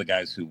was one of the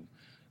guys who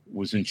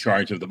was in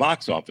charge of the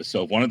box office.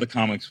 So if one of the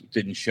comics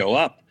didn't show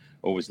up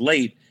or was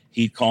late,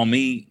 he'd call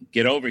me,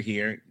 get over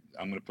here,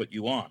 I'm going to put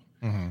you on.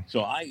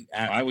 So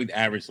I would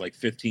average like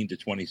 15 to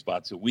 20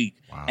 spots a week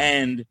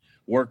and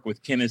work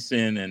with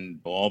Kinnison and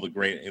all the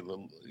great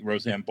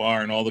Roseanne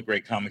Barr and all the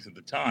great comics at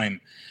the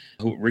time,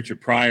 Richard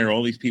Pryor,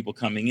 all these people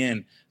coming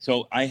in.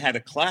 So I had a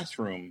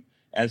classroom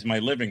as my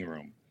living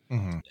room.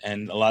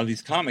 And a lot of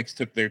these comics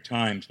took their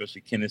time,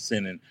 especially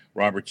Kinnison and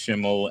Robert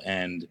Schimmel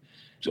and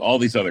all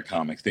these other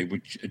comics. They were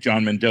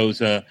John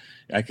Mendoza,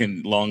 I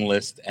can long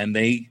list, and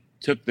they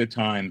took the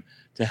time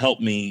to help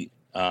me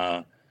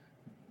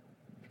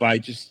by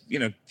just,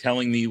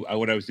 telling me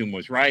what I was doing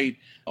was right,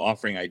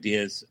 offering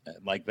ideas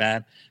like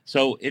that.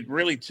 So it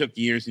really took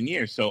years and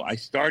years. So I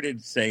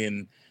started, say,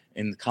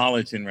 in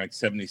college in like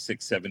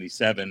 76,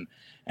 77,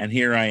 and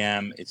here I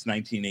am. It's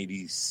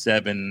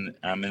 1987.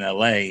 I'm in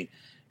LA,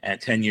 and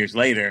 10 years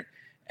later,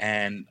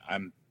 and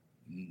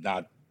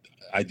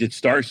I did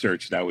Star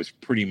Search. That was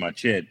pretty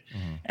much it.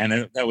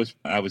 And I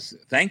was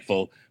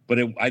thankful, but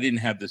I didn't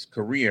have this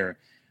career.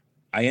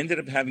 I ended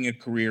up having a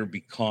career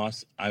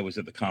because I was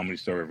at the Comedy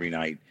Store every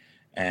night,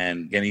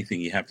 and anything,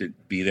 you have to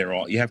be there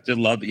you have to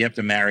love it, you have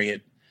to marry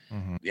it.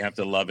 You have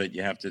to love it.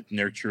 You have to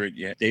nurture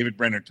it. David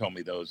Brenner told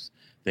me those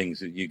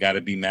things. You got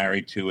to be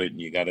married to it, and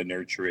you got to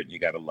nurture it, and you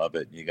got to love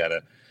it, and you got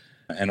to,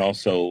 and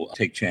also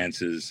take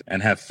chances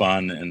and have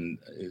fun. And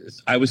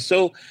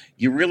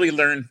you really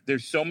learn.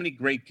 There's so many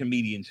great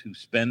comedians who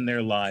spend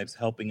their lives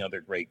helping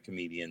other great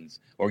comedians,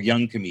 or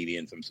young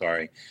comedians. I'm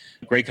sorry,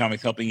 great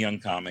comics helping young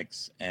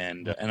comics,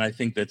 and I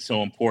think that's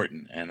so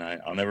important. And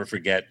I'll never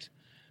forget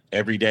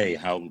every day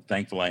how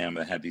thankful I am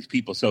to have these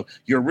people. So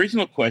your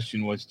original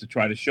question was to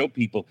try to show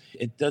people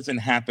it doesn't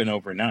happen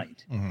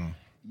overnight.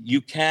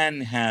 You can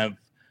have.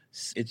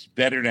 It's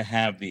better to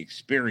have the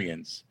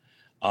experience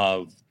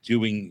of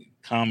doing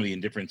comedy in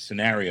different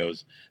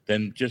scenarios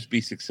than just be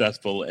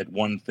successful at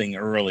one thing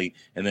early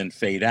and then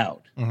fade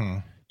out.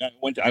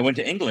 I went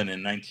to England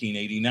in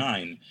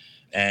 1989,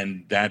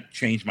 and that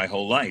changed my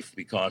whole life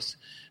because,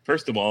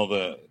 first of all,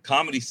 the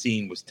comedy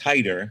scene was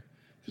tighter,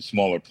 a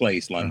smaller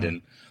place,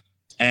 London,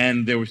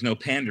 and there was no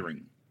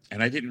pandering.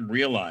 And I didn't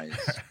realize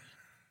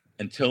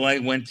until I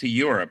went to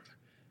Europe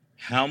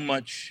how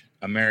much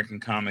American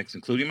comics,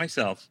 including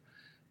myself,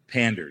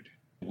 pandered.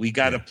 We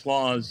got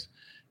applause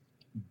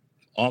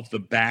off the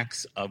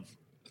backs of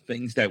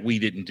things that we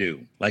didn't do.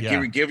 Like,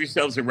 give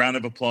yourselves a round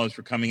of applause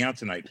for coming out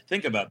tonight.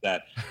 Think about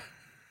that.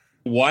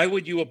 Why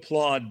would you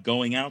applaud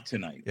going out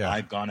tonight?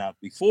 I've gone out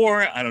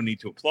before. I don't need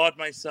to applaud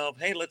myself.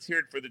 Hey, let's hear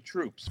it for the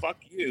troops.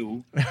 Fuck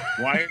you.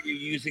 Why are you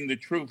using the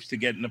troops to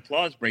get an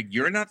applause break?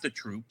 You're not the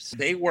troops.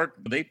 They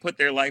put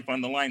their life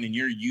on the line, and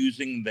you're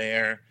using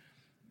their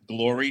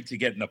glory to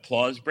get an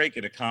applause break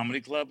at a comedy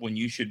club when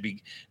you should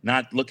be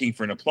not looking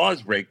for an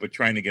applause break, but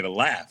trying to get a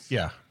laugh.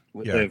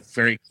 With a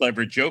very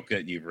clever joke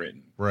that you've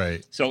written.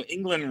 Right. So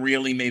England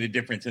really made a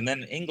difference. And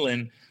then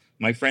England,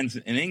 my friends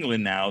in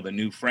England now, the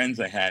new friends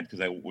I had, because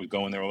I would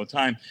go in there all the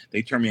time,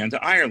 they turned me on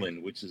to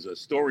Ireland, which is a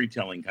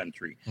storytelling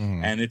country.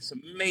 And it's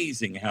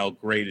amazing how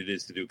great it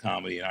is to do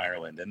comedy in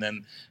Ireland. And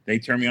then they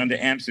turned me on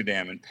to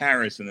Amsterdam and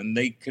Paris, and then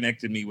they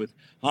connected me with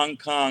Hong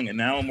Kong. And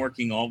now I'm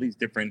working all these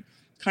different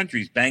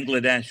countries,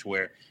 Bangladesh,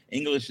 where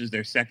English is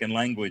their second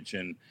language.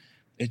 And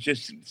it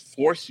just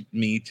forced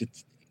me to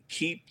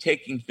keep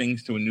taking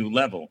things to a new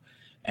level.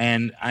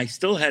 And I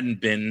still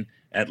hadn't been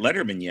at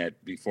Letterman yet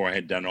before I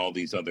had done all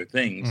these other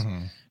things.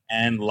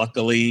 And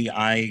luckily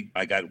I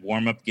got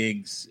warm-up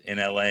gigs in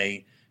LA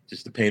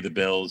just to pay the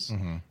bills.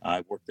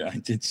 I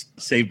did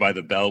Saved by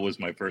the Bell was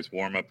my first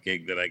warm-up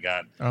gig that I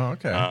got. Oh,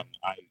 okay.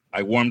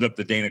 I warmed up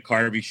the Dana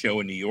Carvey show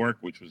in New York,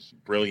 which was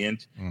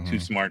brilliant, too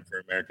smart for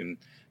American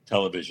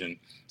television.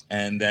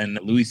 And then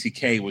Louis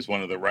C.K. was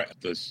one of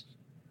the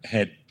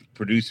head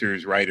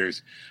producers,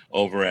 writers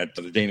over at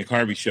the Dana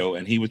Carvey show,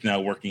 and he was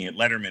now working at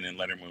Letterman, and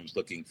Letterman was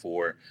looking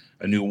for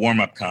a new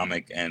warm-up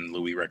comic, and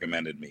Louis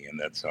recommended me, and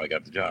that's how I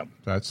got the job.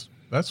 That's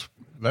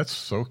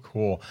so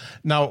cool.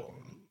 Now,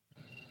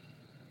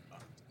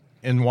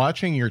 in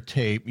watching your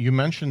tape, you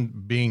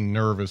mentioned being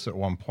nervous at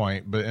one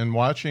point, but in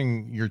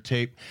watching your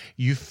tape,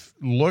 you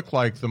look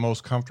like the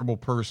most comfortable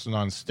person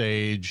on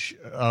stage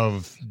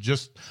of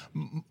just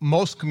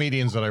most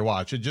comedians that I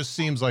watch. It just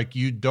seems like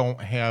you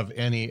don't have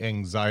any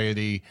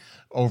anxiety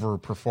over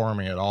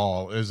performing at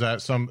all. Is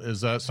that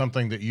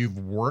something that you've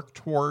worked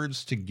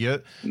towards to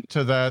get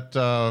to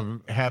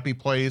that happy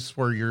place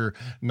where you're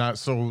not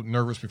so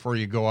nervous before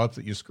you go up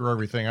that you screw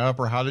everything up,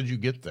 or how did you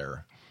get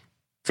there?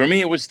 For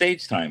me, it was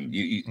stage time.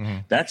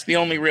 That's the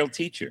only real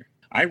teacher.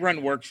 I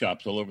run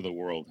workshops all over the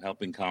world,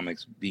 helping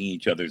comics being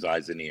each other's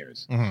eyes and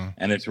ears.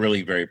 And it's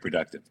really very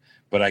productive.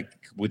 But I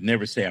would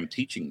never say I'm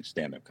teaching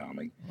stand-up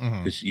comedy,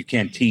 because you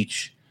can't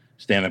teach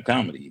stand-up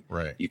comedy.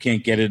 Right. You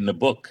can't get it in a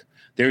book.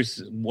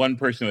 There's one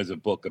person who has a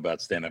book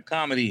about stand-up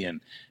comedy, and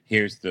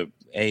here's the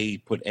A,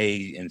 put A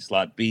in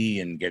slot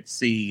B and get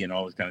C and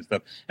all this kind of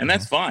stuff. And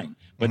that's fine.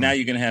 But now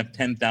you're going to have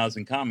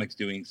 10,000 comics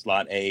doing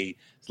slot A,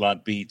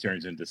 slot B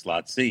turns into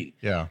slot C.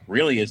 Yeah.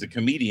 Really, as a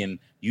comedian,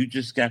 you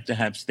just got to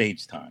have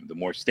stage time. The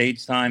more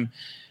stage time,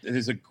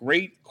 there's a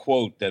great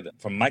quote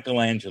from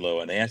Michelangelo,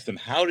 and they asked him,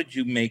 how did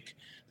you make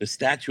the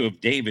statue of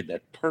David,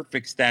 that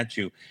perfect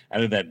statue,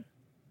 out of that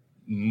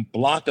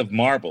block of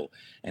marble?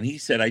 And he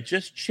said, I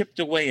just chipped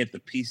away at the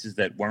pieces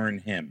that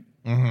weren't him,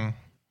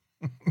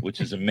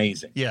 which is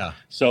amazing. Yeah.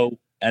 So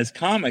as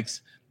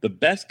comics, the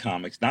best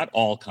comics, not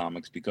all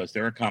comics, because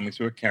there are comics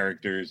who are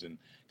characters and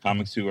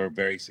comics who are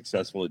very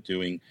successful at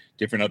doing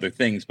different other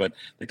things, but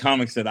the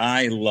comics that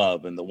I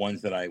love and the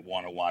ones that I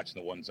want to watch,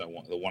 the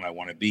one I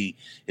want to be,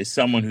 is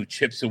someone who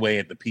chips away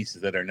at the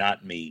pieces that are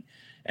not me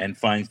and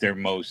finds their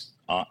most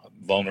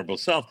vulnerable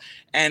self.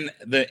 And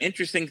the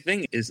interesting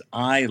thing is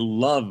I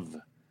love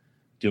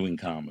doing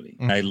comedy.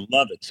 I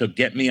love it. So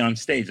get me on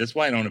stage. That's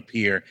why I don't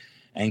appear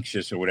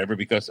anxious or whatever,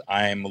 because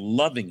I'm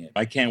loving it.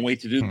 I can't wait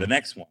to do the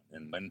next one.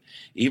 And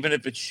even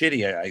if it's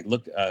shitty, I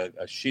look a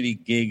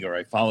shitty gig, or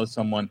I follow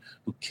someone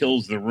who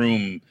kills the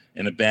room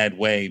in a bad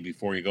way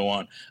before you go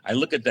on. I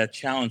look at that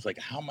challenge like,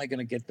 how am I going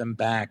to get them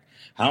back?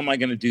 How am I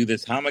going to do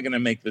this? How am I going to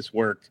make this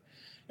work?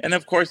 And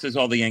of course, there's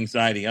all the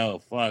anxiety. Oh,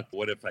 fuck,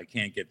 what if I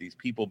can't get these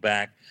people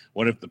back?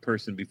 What if the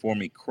person before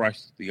me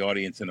crushed the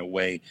audience in a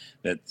way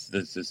that's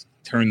just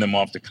turned them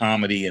off to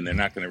comedy and they're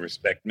not going to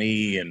respect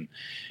me? And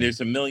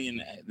there's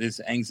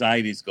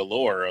anxieties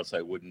galore, or else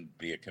I wouldn't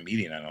be a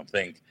comedian, I don't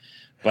think.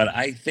 But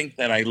I think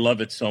that I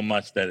love it so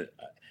much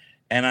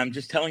and I'm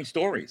just telling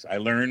stories. I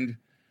learned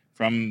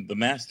from the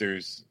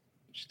masters,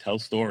 just tell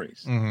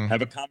stories,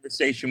 have a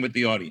conversation with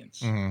the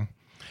audience. Mm-hmm.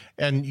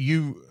 And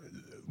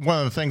one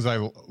of the things I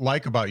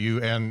like about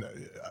you and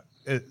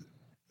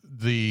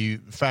the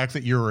fact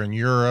that you were in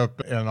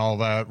Europe and all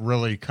that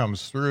really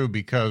comes through,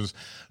 because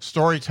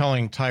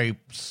storytelling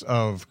types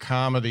of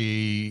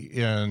comedy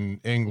in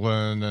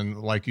England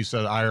and, like you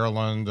said,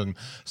 Ireland and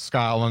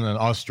Scotland and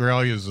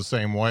Australia is the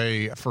same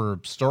way for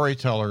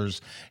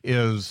storytellers,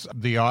 is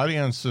the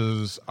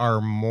audiences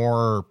are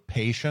more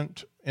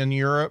patient in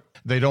Europe.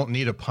 They don't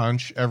need a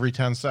punch every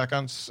 10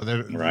 seconds. They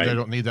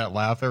don't need that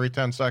laugh every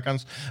 10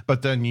 seconds.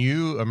 But then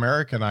you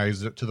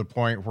Americanize it to the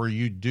point where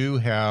you do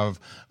have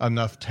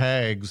enough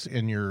tags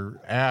in your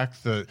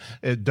act that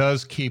it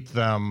does keep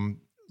them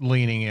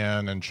leaning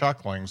in and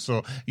chuckling.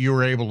 So you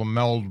were able to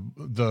meld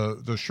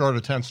the short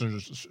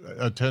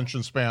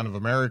attention span of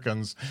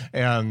Americans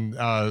and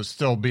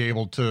still be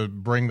able to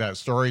bring that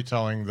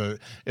storytelling that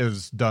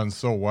is done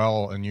so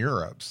well in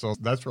Europe. So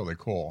that's really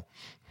cool.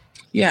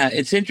 Yeah,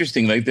 it's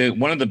interesting. Like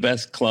one of the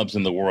best clubs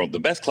in the world, the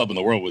best club in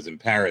the world was in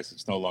Paris.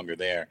 It's no longer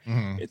there.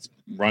 Mm-hmm. It's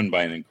run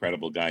by an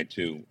incredible guy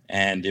too.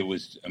 And it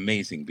was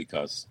amazing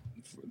because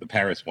the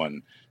Paris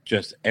one,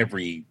 just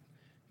every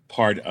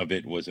part of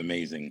it was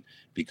amazing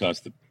because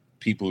the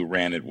people who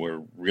ran it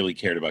really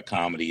cared about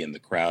comedy and the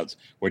crowds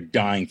were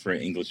dying for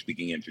English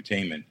speaking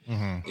entertainment.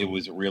 Mm-hmm. It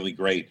was really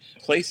great.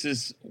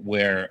 Places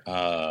where,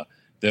 I'll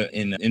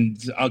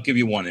give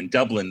you one in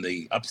Dublin,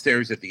 the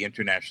upstairs at the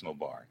International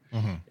Bar.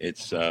 Mm-hmm.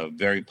 It's a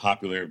very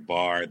popular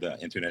bar, the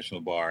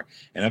International Bar.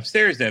 And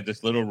upstairs they have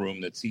this little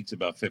room that seats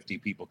about 50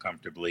 people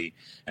comfortably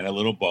and a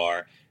little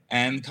bar.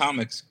 And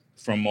comics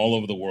from all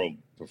over the world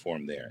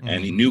perform there. Mm-hmm.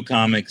 And new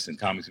comics and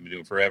comics have been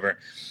doing forever.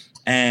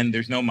 And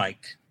there's no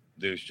mic.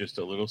 There's just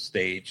a little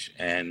stage,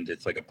 and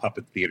it's like a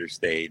puppet theater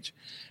stage.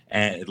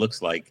 And it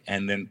looks like,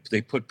 and then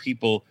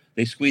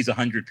they squeeze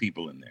 100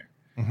 people in there.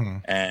 Mm-hmm.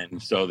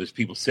 And so there's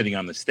people sitting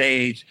on the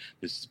stage.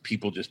 There's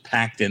people just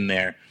packed in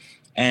there.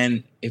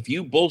 And if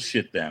you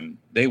bullshit them,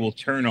 they will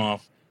turn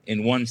off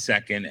in 1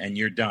 second and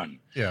you're done.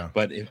 Yeah.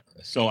 But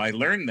so I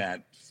learned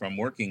that from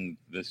working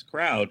this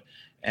crowd.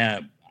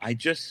 I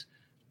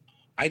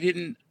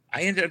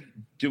ended up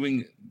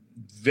doing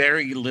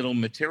very little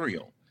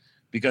material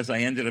because I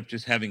ended up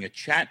just having a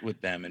chat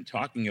with them and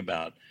talking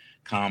about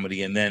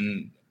comedy. And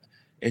then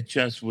it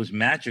just was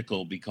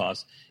magical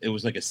because it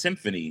was like a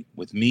symphony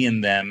with me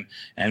and them,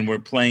 and we're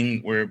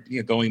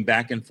going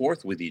back and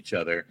forth with each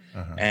other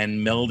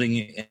and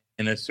melding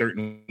in a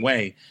certain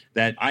way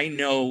that I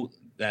know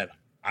that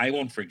I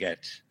won't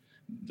forget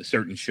the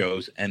certain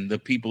shows, and the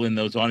people in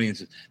those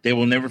audiences, they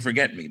will never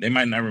forget me. They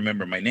might not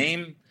remember my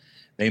name.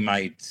 They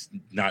might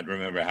not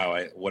remember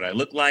what I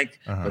look like,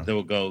 but they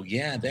will go,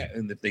 yeah.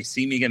 And if they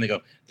see me again, they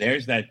go,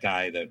 there's that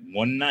guy that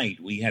one night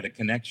we had a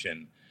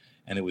connection.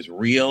 And it was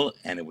real,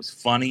 and it was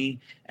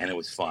funny, and it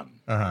was fun.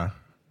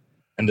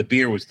 And the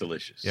beer was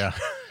delicious. Yeah.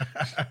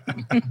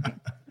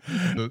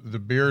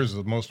 the beer is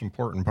the most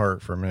important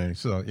part for me.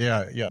 So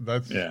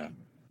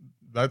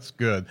that's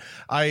good.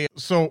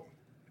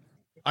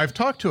 I've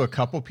talked to a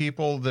couple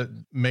people that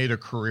made a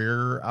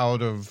career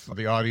out of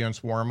the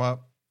audience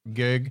warm-up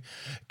gig.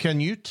 Can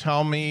you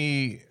tell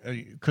me,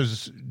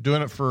 because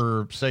doing it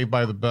for Saved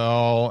by the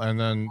Bell and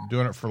then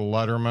doing it for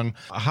Letterman,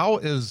 how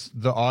is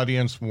the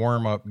audience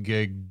warm-up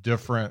gig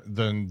different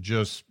than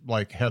just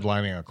like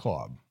headlining a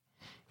club?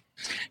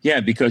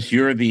 Yeah, because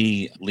you're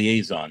the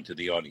liaison to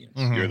the audience.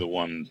 Mm-hmm. You're the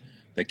one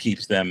that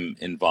keeps them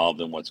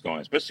involved in what's going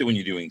on, especially when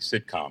you're doing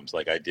sitcoms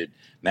like I did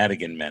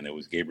Madigan Men. It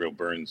was Gabriel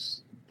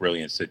Byrne's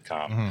brilliant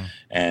sitcom. Mm-hmm.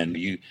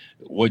 And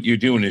what you're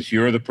doing is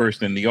you're the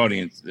person in the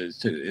audience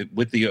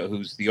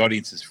who's the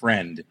audience's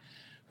friend,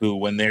 who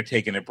when they're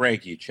taking a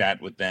break, you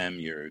chat with them,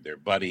 you're their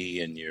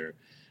buddy, and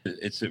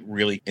it's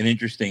really an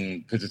interesting,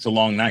 because it's a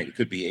long night. It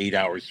could be 8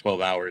 hours,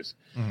 12 hours,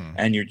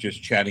 and you're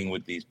just chatting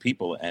with these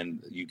people,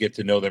 and you get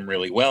to know them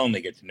really well, and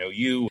they get to know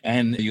you,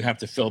 and you have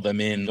to fill them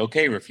in.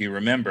 Okay, if you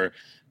remember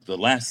the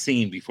last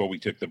scene before we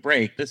took the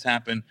break, this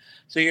happened.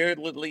 So you're a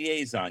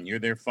liaison. You're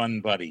their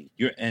fun buddy.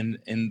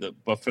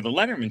 But for the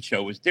Letterman show,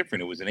 it was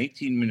different. It was an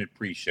 18-minute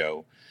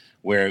pre-show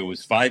where it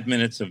was 5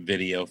 minutes of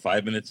video,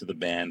 5 minutes of the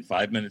band,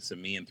 5 minutes of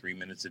me, and 3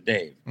 minutes of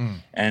Dave.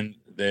 And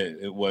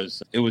it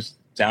was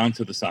down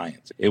to the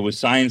science. It was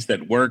science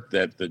that worked,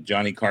 that the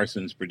Johnny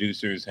Carson's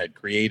producers had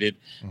created.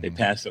 They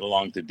passed it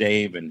along to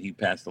Dave, and he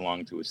passed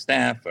along to his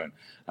staff. And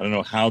I don't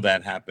know how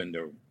that happened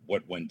or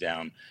what went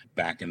down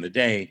back in the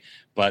day,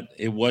 but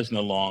it wasn't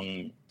a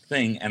long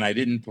thing. And I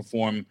didn't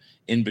perform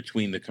in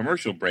between the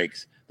commercial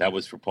breaks. That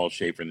was for Paul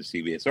Schaefer and the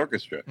CBS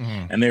Orchestra.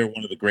 And they were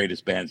one of the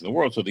greatest bands in the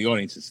world. So the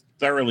audience is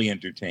thoroughly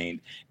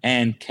entertained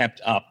and kept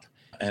up.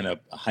 and a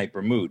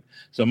hyper mood.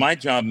 So my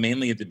job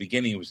mainly at the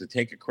beginning was to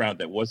take a crowd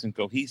that wasn't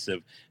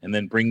cohesive and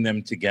then bring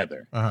them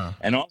together.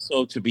 And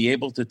also to be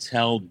able to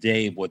tell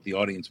Dave what the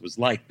audience was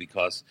like,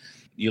 because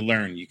you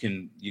learn,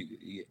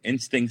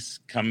 instincts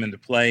come into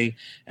play.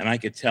 And I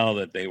could tell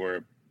that they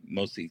were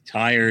mostly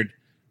tired,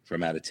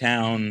 from out of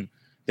town.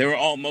 They were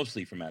all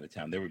mostly from out of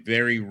town. There were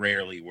very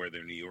rarely were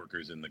there New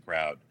Yorkers in the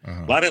crowd.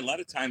 A lot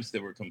of times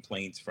there were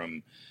complaints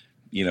from,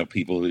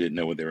 people who didn't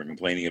know what they were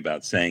complaining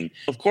about, saying,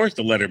 of course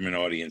the Letterman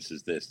audience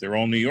is this. They're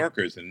all New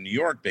Yorkers. In New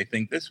York, they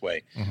think this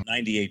way.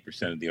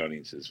 98% of the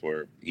audiences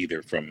were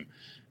either from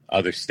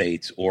other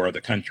states or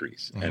other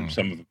countries. And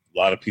a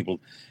lot of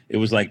people, it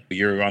was like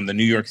you're on the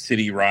New York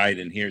City ride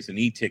and here's an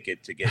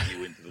e-ticket to get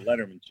you into the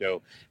Letterman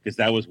show, because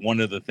that was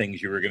one of the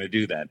things you were going to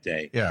do that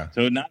day. Yeah.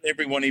 So not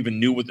everyone even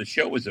knew what the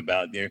show was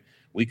about.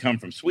 We come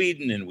from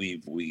Sweden and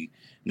we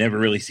never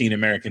really seen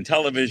American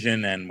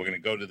television, and we're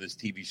going to go to this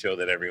TV show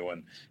that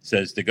everyone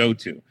says to go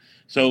to.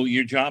 So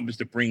your job is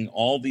to bring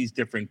all these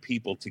different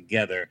people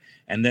together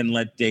and then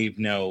let Dave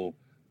know.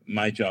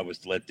 My job was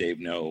to let Dave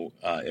know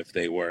if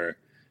they were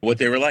what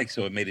they were like,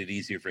 so it made it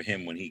easier for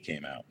him when he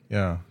came out.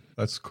 Yeah,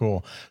 that's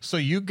cool. So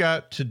you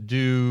got to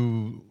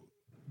do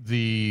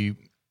the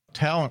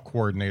talent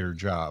coordinator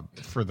job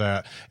for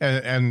that,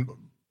 and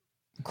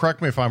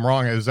correct me if I'm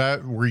wrong.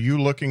 Were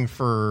you looking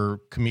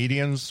for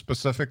comedians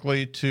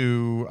specifically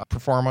to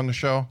perform on the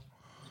show?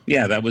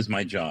 Yeah, that was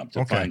my job,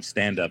 to find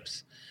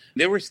stand-ups.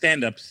 There were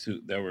stand-ups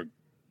that were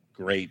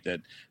great that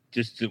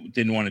just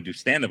didn't want to do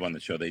stand-up on the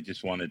show. They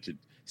just wanted to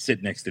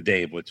sit next to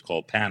Dave, what's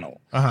called panel.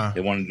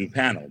 They want to do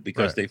panel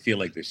because they feel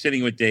like they're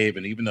sitting with Dave,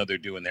 and even though they're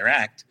doing their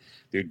act,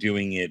 they're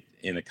doing it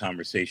in a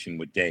conversation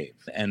with Dave.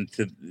 And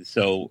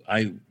so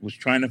I was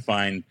trying to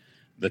find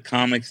the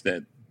comics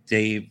that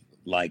Dave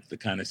liked, the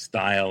kind of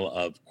style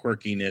of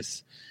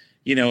quirkiness.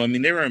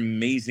 There were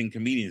amazing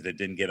comedians that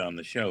didn't get on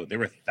the show. There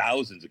were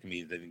thousands of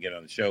comedians that didn't get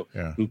on the show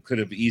who could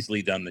have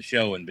easily done the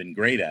show and been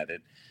great at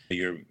it.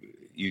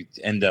 You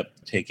end up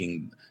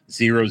taking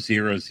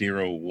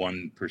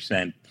 0.00001%,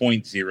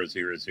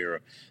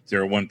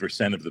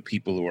 0.00001% of the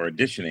people who are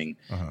auditioning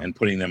and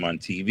putting them on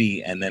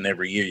TV, and then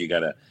every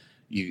year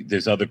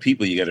there's other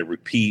people you got to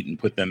repeat and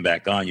put them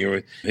back on. He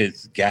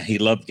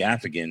loved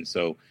Gaffigan,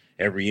 so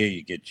every year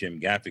you get Jim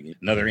Gaffigan,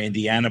 another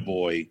Indiana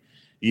boy.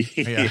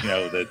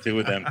 The two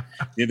of them.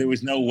 There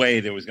was no way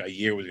a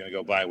year was going to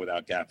go by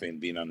without Gaffigan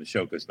being on the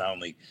show, because not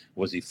only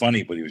was he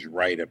funny, but he was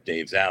right up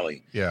Dave's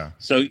alley. Yeah.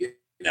 So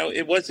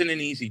it wasn't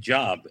an easy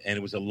job, and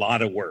it was a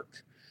lot of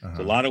work. It's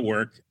a lot of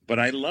work, but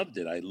I loved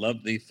it. I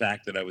loved the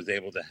fact that I was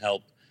able to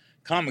help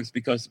comics,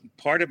 because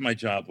part of my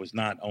job was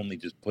not only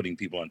just putting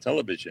people on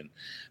television,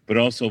 but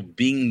also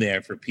being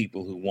there for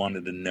people who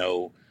wanted to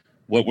know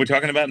what we're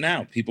talking about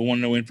now. People want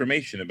to know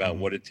information about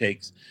what it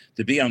takes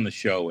to be on the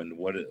show,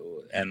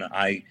 and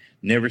I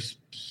never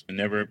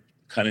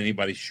cut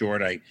anybody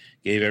short. I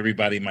gave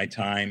everybody my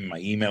time, my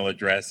email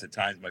address, at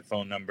times my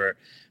phone number,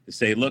 to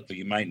say, look,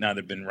 you might not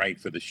have been right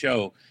for the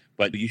show,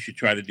 but you should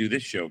try to do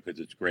this show because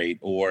it's great,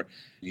 or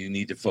you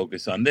need to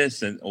focus on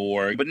this,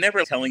 but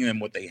never telling them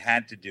what they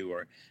had to do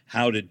or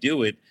how to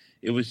do it.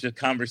 It was a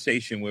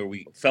conversation where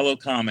fellow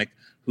comic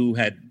who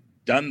had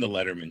done the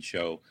Letterman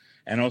show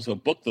and also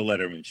booked the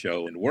Letterman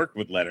show and worked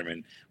with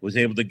Letterman was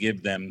able to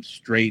give them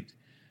straight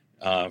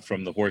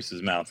from the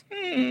horse's mouth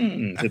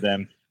to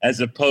them, as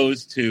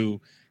opposed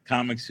to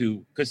comics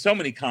because so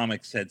many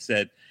comics had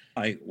said,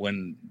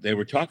 when they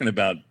were talking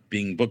about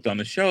being booked on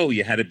the show,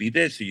 you had to be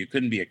this, or you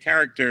couldn't be a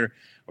character,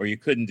 or you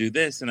couldn't do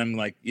this. And I'm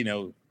like,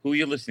 who are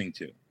you listening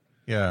to?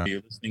 Yeah. Are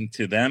you listening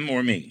to them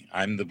or me?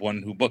 I'm the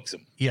one who books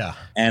them. Yeah.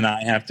 And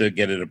I have to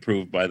get it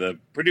approved by the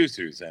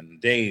producers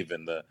and Dave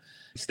and the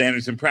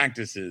standards and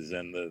practices.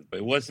 And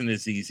it wasn't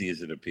as easy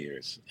as it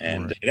appears.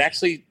 And it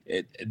actually,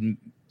 it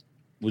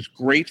was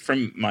great for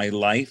my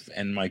life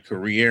and my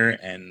career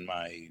and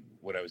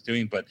what I was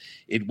doing, but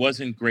it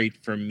wasn't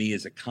great for me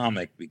as a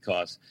comic,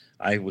 because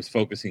I was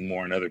focusing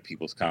more on other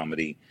people's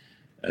comedy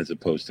as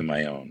opposed to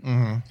my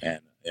own. And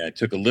I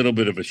took a little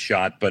bit of a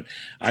shot, but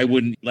I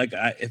wouldn't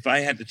if I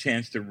had the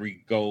chance to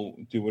go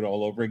do it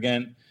all over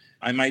again,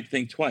 I might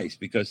think twice,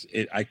 because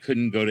I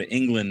couldn't go to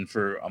England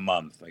for a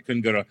month. I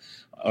couldn't go to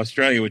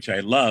Australia, which I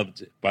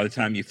loved. By the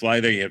time you fly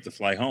there, you have to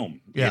fly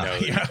home.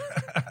 Yeah.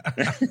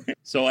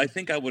 So I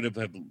think I would have,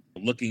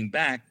 looking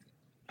back,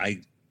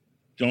 I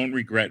don't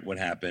regret what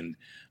happened.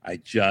 I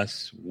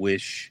just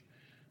wish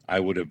I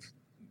would have,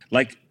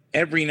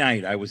 every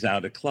night I was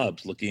out at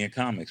clubs looking at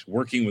comics,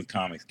 working with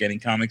comics, getting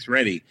comics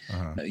ready.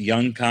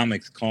 Young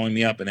comics calling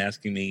me up and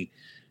asking me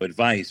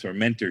advice or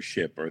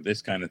mentorship or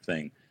this kind of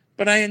thing.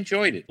 But I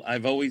enjoyed it.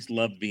 I've always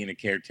loved being a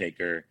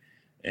caretaker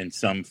in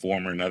some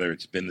form or another.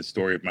 It's been the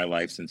story of my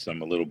life since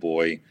I'm a little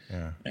boy,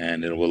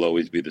 and it will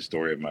always be the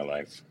story of my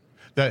life.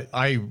 That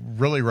I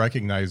really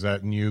recognize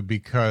that in you,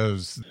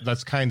 because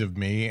that's kind of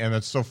me. And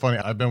it's so funny.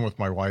 I've been with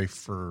my wife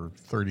for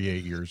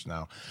 38 years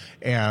now,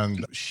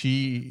 and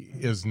she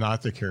is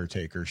not the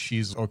caretaker.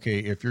 She's okay.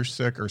 If you're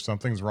sick or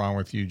something's wrong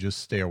with you, just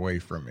stay away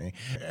from me.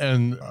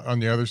 And on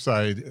the other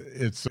side,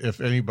 it's if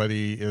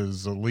anybody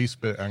is the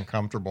least bit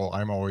uncomfortable,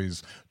 I'm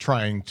always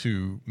trying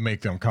to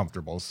make them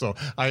comfortable. So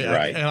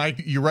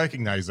you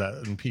recognize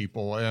that in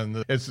people.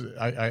 And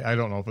I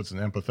don't know if it's an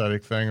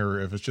empathetic thing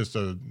or if it's just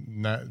a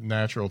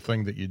natural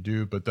thing that you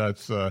do, but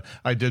that's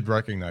I did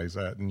recognize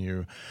that in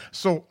you.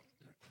 So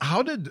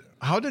how did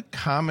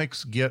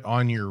comics get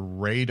on your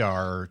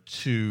radar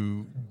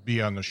to be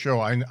on the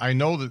show? I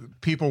know that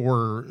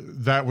people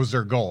that was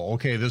their goal.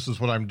 Okay, this is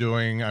what I'm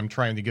doing. I'm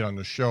trying to get on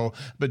the show.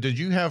 But did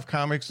you have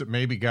comics that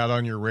maybe got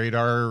on your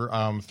radar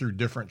through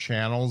different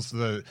channels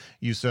that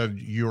you said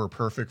you were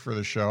perfect for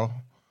the show?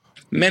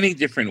 Many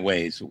different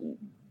ways.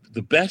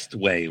 The best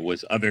way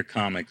was other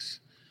comics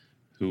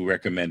who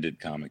recommended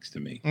comics to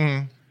me.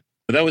 Mm-hmm.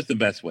 But that was the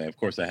best way. Of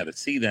course, I had to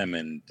see them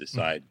and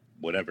decide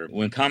whatever.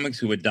 When comics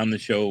who had done the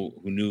show,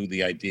 who knew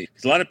the idea,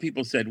 because a lot of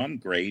people said, well, I'm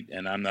great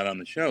and I'm not on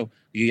the show.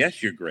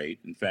 Yes, you're great.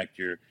 In fact,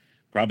 you're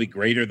probably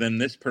greater than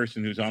this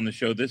person who's on the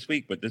show this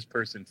week, but this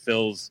person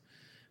fills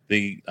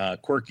the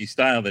quirky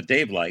style that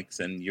Dave likes,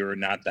 and you're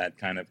not that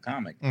kind of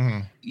comic. Mm-hmm.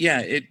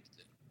 Yeah,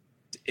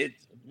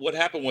 what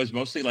happened was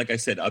mostly, like I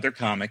said, other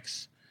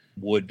comics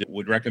would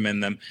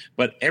recommend them.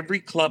 But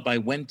every club I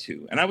went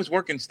to, and I was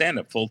working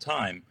stand-up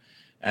full-time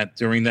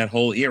during that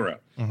whole era.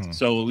 Mm-hmm.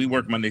 So we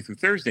work Monday through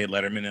Thursday at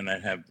Letterman,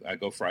 and I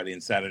go Friday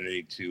and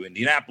Saturday to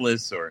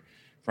Indianapolis, or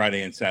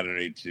Friday and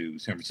Saturday to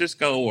San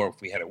Francisco, or if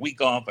we had a week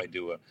off, I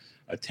do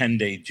a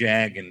 10-day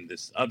jag in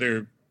this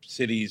other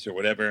cities or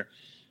whatever.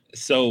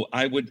 So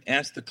I would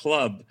ask the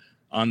club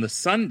on the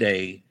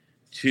Sunday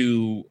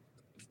to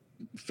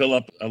fill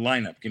up a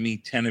lineup. Give me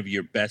 10 of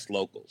your best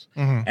locals.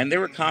 Mm-hmm. And there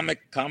were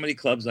comedy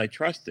clubs I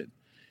trusted.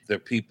 There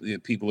are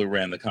people who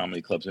ran the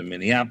comedy clubs in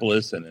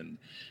Minneapolis and in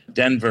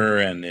Denver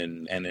and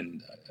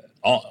in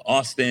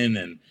Austin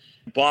and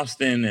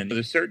Boston. And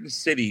there's certain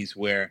cities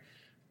where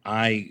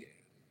I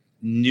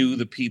knew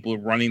the people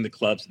running the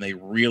clubs, and they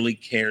really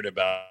cared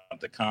about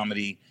the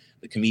comedy,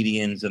 the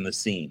comedians, and the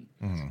scene.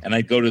 Mm-hmm. And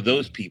I'd go to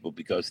those people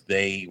because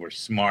they were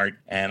smart,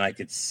 and I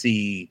could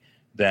see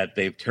that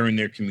they've turned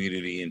their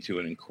community into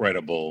an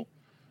incredible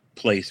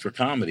place for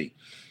comedy.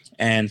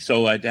 And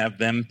so I'd have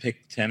them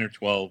pick 10 or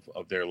 12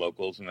 of their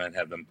locals, and I'd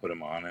have them put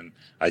them on, and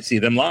I'd see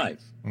them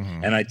live.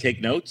 Mm-hmm. And I'd take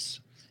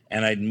notes,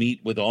 and I'd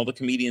meet with all the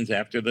comedians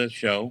after the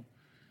show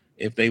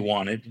if they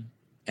wanted.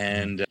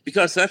 And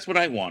because that's what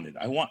I wanted.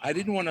 I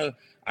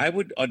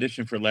would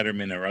audition for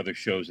Letterman or other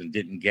shows and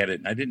didn't get it.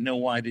 And I didn't know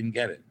why I didn't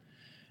get it.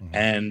 Mm-hmm.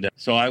 And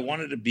so I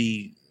wanted to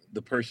be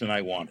the person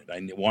I wanted.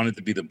 I wanted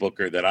to be the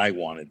booker that I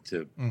wanted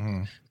to,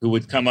 mm-hmm. who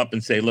would come up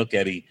and say, look,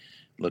 Eddie,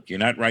 look, you're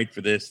not right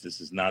for this.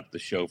 This is not the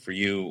show for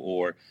you.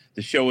 Or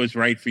the show is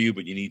right for you,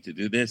 but you need to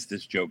do this.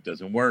 This joke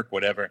doesn't work,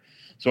 whatever.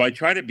 So I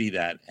try to be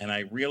that. And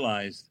I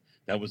realized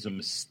that was a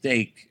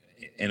mistake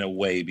in a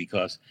way,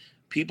 because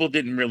people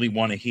didn't really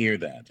want to hear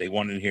that. They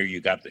wanted to hear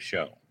you got the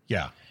show.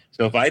 Yeah.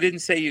 So if I didn't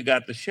say you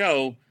got the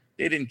show,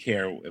 they didn't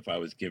care if I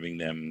was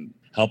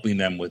helping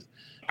them with.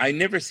 I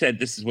never said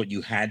this is what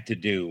you had to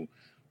do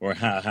or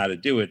how to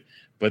do it,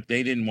 but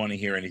they didn't want to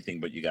hear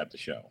anything but you got the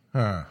show.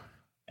 Huh.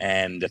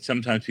 And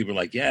sometimes people are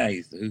like, yeah,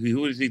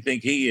 who does he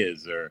think he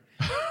is? Or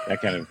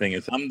that kind of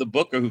thing. I'm the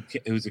booker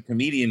who's a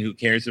comedian who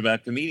cares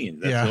about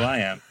comedians. That's who I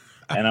am.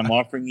 And I'm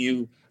offering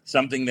you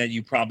something that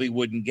you probably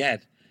wouldn't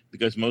get,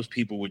 because most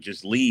people would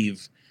just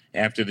leave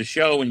after the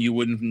show and you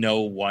wouldn't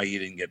know why you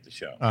didn't get the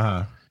show.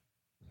 Uh-huh.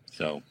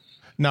 So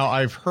now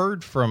I've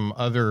heard from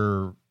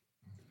other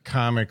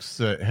comics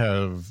that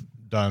have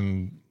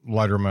done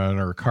Letterman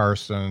or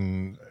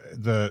Carson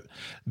that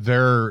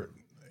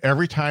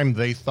every time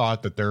they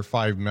thought that their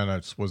 5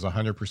 minutes was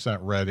 100%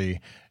 ready,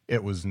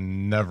 it was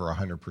never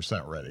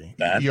 100% ready.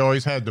 You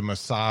always had to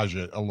massage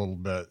it a little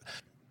bit.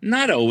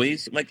 Not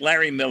always. Like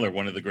Larry Miller,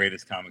 one of the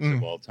greatest comics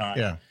of all time.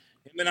 Yeah.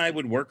 Him and I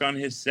would work on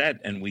his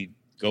set, and we'd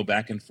go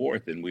back and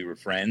forth, and we were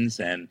friends,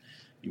 and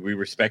we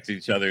respected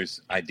each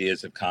other's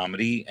ideas of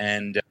comedy,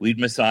 and we'd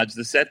massage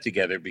the set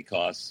together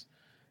because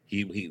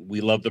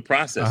we loved the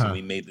process, and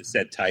we made the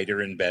set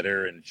tighter and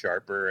better and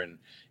sharper, and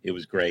it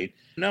was great.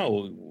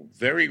 No,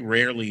 very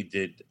rarely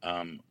did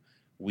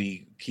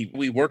we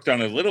worked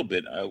on it a little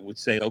bit. I would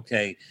say,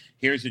 okay,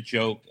 here's a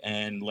joke,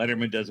 and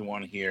Letterman doesn't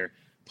want to hear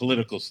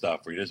political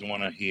stuff, or he doesn't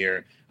want to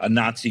hear a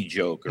Nazi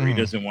joke, or he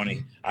doesn't want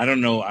to, I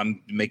don't know,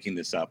 I'm making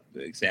this up,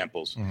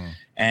 examples.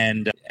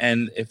 And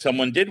if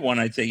someone did one,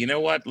 I'd say, you know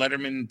what,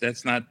 Letterman,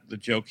 that's not the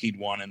joke he'd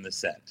want in the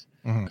set.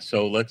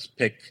 So let's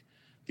pick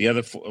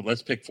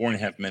let's pick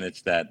 4.5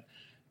 minutes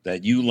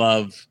that you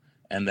love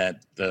and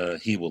that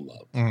he will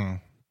love.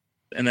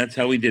 And that's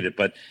how we did it.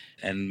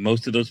 And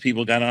most of those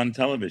people got on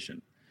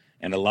television,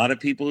 and a lot of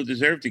people who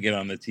deserved to get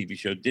on the TV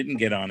show didn't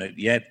get on it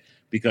yet,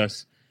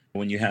 because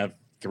when you have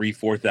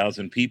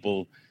 3,000-4,000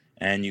 people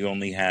and you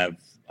only have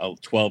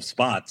 12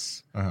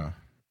 spots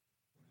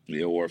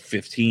or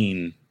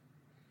 15,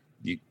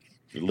 You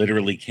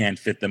literally can't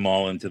fit them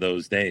all into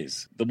those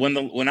days.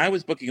 When I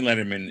was booking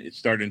Letterman, it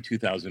started in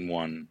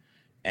 2001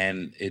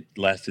 and it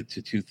lasted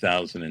to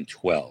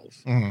 2012.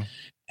 Mm-hmm.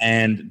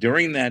 And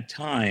during that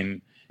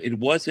time, it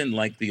wasn't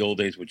like the old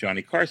days with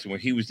Johnny Carson, where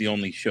he was the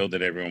only show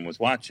that everyone was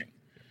watching.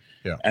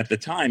 Yeah. At the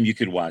time, you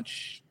could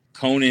watch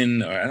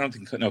Conan, or I don't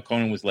think, no,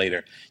 Conan was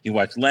later. You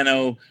watch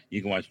Leno,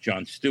 you can watch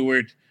Jon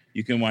Stewart,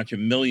 you can watch a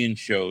million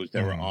shows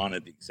that were on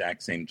at the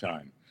exact same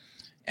time.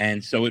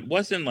 And so it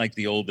wasn't like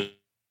the old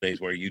days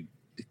where you'd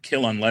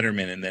kill on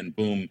Letterman and then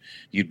boom,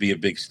 you'd be a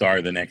big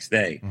star the next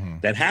day. Mm-hmm.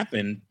 That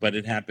happened, but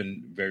it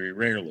happened very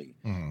rarely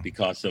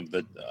because of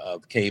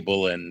of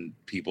cable and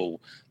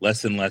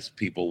less and less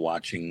people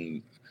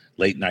watching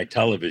late night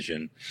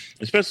television,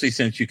 especially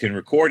since you can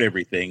record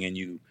everything and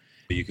you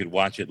could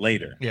watch it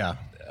later.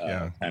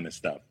 Kind of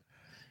stuff.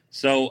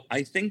 So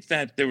I think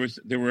that there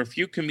were a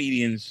few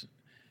comedians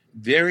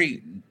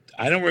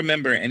I don't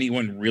remember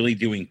anyone really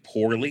doing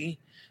poorly.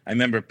 I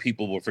remember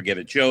people will forget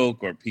a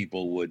joke or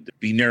people would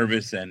be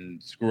nervous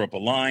and screw up a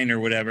line or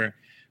whatever.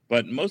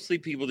 But mostly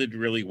people did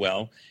really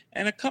well.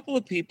 And a couple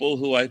of people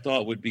who I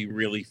thought would be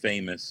really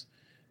famous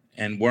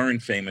and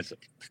weren't famous,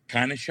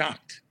 kind of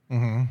shocked.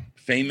 Mm-hmm.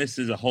 Famous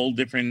is a whole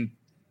different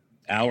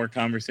hour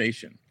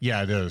conversation.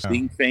 Yeah, it is.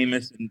 Being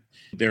famous, and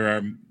there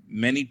are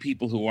many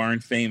people who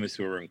aren't famous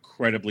who are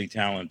incredibly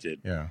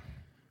talented. Yeah.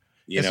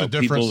 It's a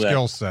different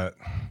skill set.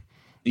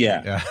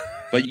 Yeah.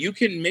 But you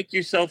can make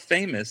yourself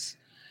famous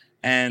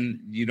and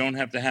you don't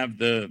have to have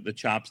the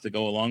chops to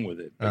go along with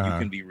it. But you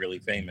can be really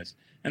famous.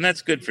 And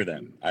that's good for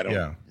them. I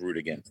don't root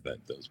against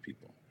those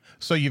people.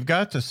 So you've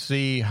got to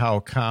see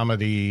how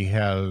comedy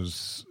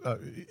has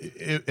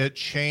it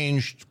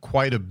changed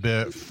quite a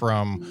bit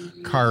from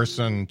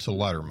Carson to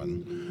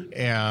Letterman,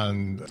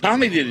 and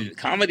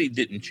comedy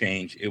didn't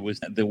change. It was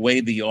the way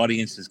the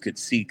audiences could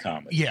see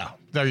comedy. Yeah,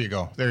 there you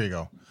go.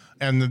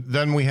 And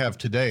then we have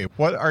today.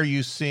 What are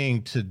you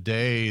seeing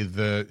today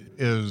that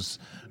is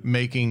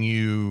making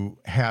you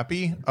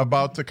happy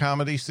about the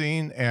comedy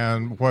scene,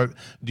 and what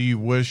do you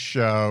wish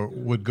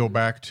would go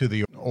back to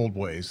the old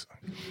ways?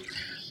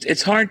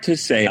 It's hard to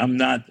say.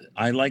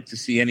 I like to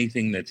see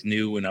anything that's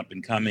new and up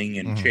and coming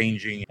and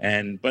changing.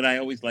 But I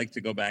always like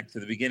to go back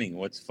to the beginning.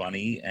 What's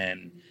funny?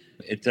 And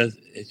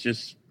it's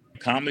just,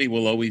 comedy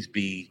will always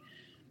be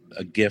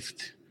a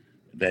gift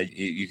that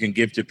you can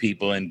give to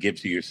people and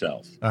give to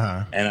yourself.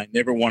 And I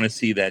never want to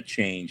see that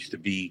change to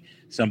be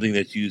something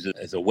that's used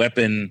as a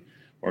weapon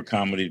or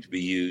comedy to be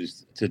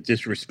used to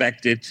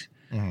disrespect it.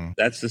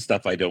 That's the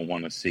stuff I don't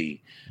want to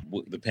see.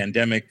 The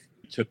pandemic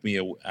took me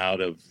out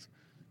of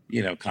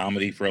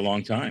comedy for a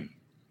long time.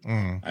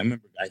 I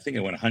think I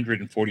went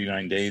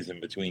 149 days in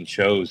between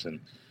shows, and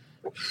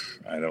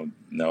I don't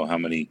know how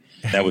many.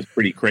 That was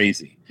pretty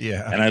crazy.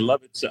 Yeah. And I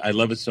love it. I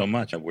love it so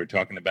much. We're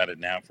talking about it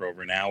now for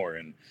over an hour,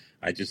 and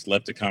I just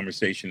left a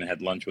conversation and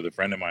had lunch with a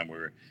friend of mine. We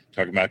were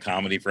talking about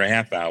comedy for a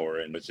half hour,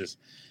 and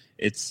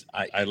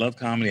I love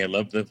comedy.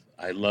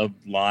 I love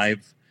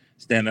live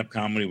stand-up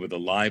comedy with a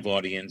live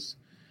audience.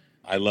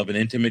 I love an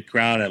intimate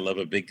crowd. I love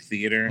a big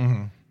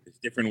theater.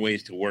 Different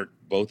ways to work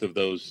both of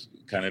those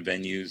kind of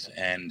venues,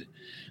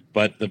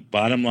 but the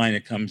bottom line,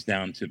 it comes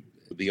down to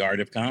the art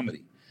of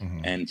comedy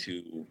and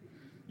to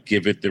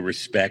give it the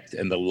respect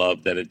and the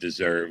love that it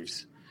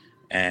deserves,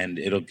 and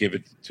it'll give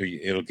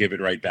it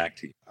right back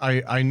to you.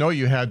 I know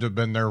you had to have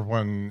been there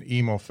when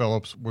Emo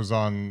Phillips was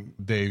on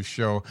Dave's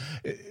show.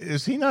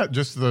 Is he not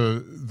just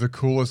the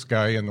coolest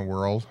guy in the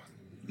world?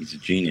 He's a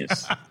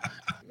genius.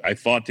 I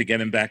fought to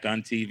get him back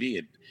on TV.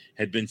 It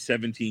had been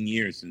 17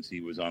 years since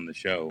he was on the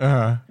show,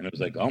 and I was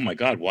like, "Oh my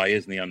God, why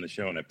isn't he on the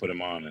show?" And I put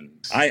him on, and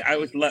I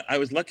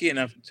was lucky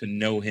enough to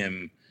know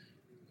him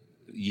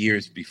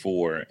years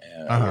before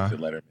I worked at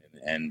Letterman,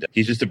 and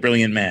he's just a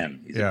brilliant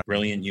man. He's a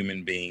brilliant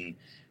human being,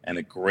 and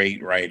a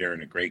great writer,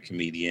 and a great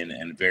comedian,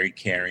 and very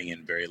caring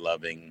and very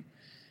loving.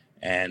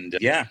 And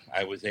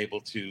I was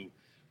able to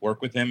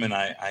work with him, and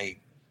I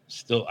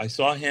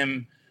saw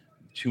him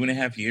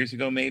 2.5 years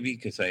ago, maybe,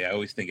 because I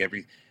always think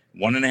every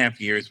 1.5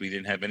 years we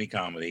didn't have any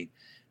comedy,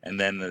 and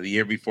then the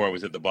year before I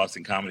was at the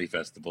Boston Comedy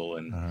Festival,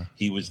 and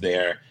he was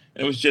there,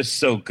 and it was just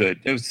so good.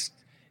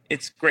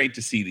 It's great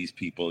to see these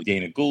people.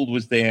 Dana Gould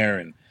was there,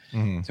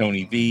 and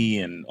Tony V,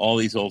 and all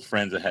these old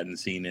friends I hadn't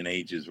seen in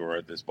ages were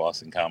at this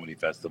Boston Comedy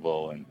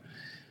Festival, and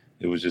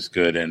it was just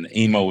good. And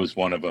Emo was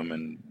one of them,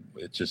 and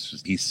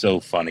he's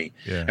so funny.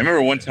 I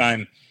remember one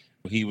time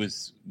he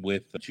was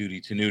with Judy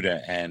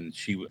Tenuta, and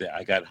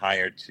I got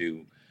hired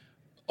to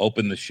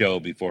open the show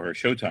before her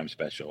Showtime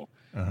special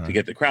to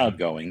get the crowd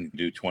going,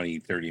 do 20,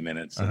 30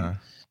 minutes.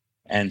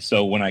 And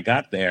so when I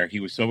got there, he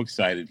was so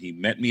excited. He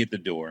met me at the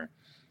door,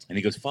 and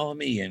he goes, "Follow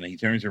me." And he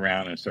turns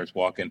around and starts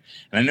walking.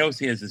 And I noticed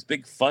he has this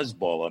big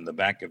fuzzball on the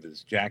back of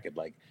his jacket.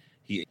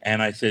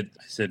 And I said,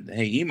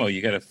 "Hey, Emo,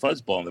 you got a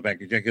fuzzball on the back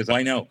of your jacket?" He goes,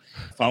 "I know.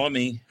 Follow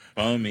me.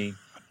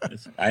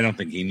 I don't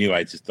think he knew.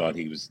 I just thought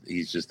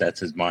that's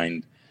his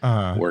mind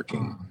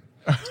working.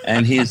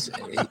 And he's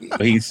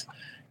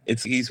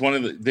one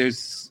of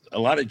there's a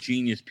lot of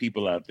genius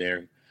people out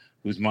there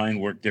whose mind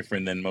worked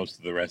different than most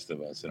of the rest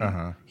of us.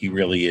 And he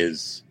really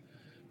is.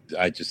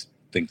 I just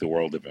think the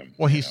world of him.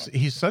 Well,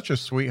 he's such a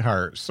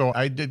sweetheart. So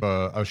I did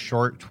a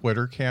short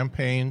Twitter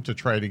campaign to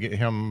try to get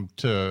him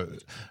to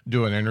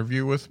do an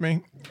interview with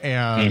me,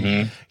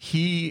 and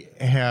he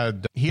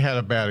had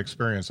a bad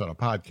experience on a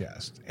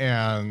podcast,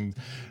 and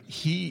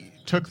he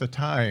took the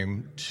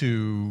time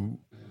to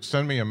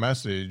send me a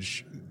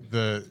message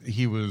that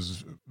he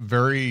was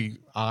very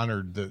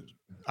honored that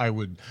I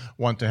would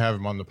want to have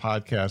him on the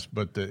podcast,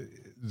 but the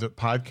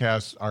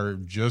podcasts are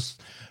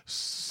just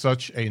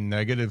such a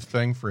negative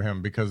thing for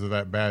him because of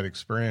that bad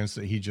experience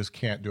that he just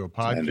can't do a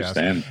podcast. I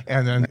understand.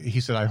 And then he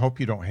said, I hope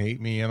you don't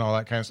hate me and all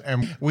that kind of stuff.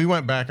 And we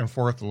went back and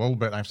forth a little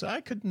bit. And I said, I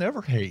could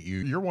never hate you.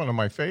 You're one of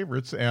my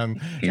favorites. And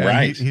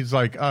he's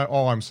like,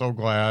 oh, I'm so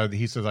glad.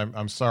 He says,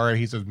 I'm sorry.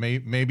 He says,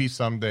 maybe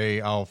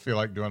someday I'll feel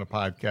like doing a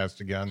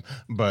podcast again,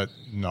 but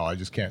no, I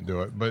just can't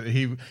do it. But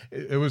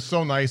it was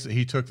so nice that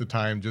he took the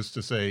time just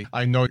to say,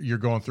 I know you're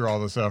going through all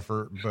this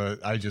effort,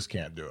 but I just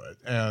can't do it.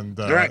 And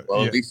right.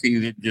 Well, at least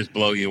he didn't just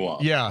blow you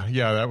off.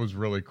 Yeah, that was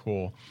really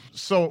cool.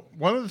 So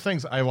one of the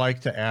things I like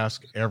to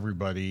ask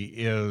everybody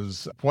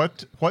is,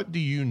 what do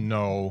you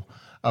know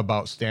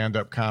about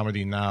stand-up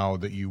comedy now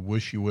that you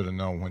wish you would have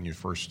known when you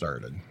first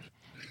started?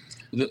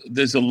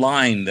 There's a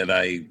line that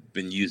I've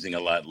been using a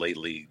lot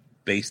lately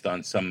based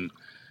on some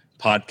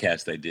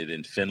podcast I did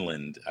in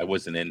Finland. I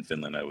wasn't in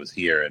Finland. I was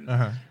here, and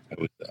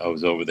I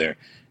was over there.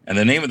 And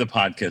the name of the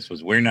podcast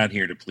was We're Not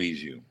Here to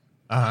Please You.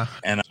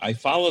 And I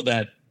follow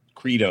that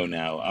credo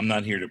now. I'm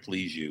not here to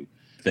please you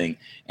thing.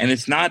 And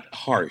it's not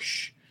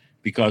harsh,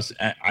 because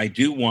I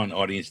do want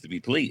audience to be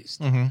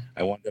pleased.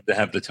 I want them to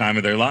have the time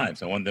of their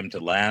lives. I want them to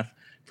laugh,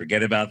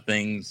 forget about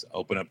things,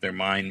 open up their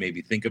mind,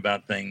 maybe think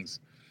about things.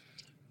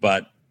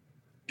 But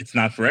it's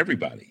not for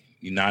everybody.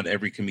 Not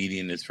every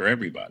comedian is for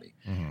everybody.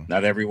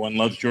 Not everyone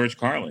loves George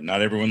Carlin.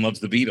 Not everyone loves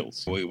the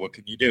Beatles. What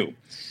can you do?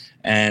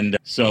 And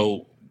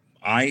so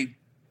I've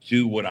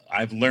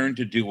learned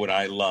to do what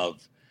I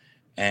love.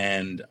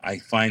 And I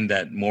find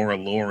that more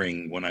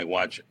alluring when I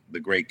watch the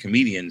great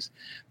comedians.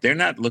 Bill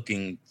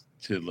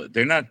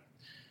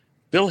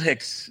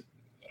Hicks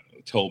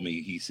told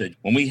me, he said,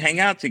 when we hang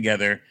out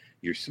together,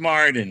 you're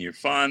smart and you're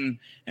fun.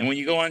 And when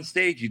you go on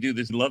stage, you do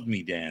this love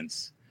me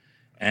dance.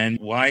 And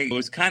it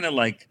was kind of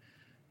like,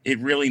 it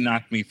really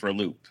knocked me for a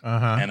loop.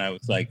 And I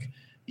was like,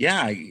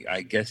 yeah,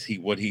 I guess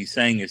what he's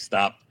saying is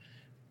stop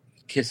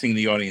kissing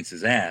the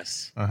audience's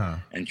ass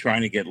and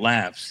trying to get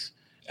laughs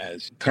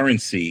as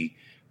currency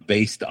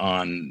based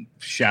on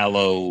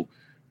shallow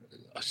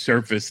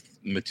surface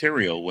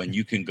material, when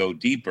you can go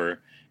deeper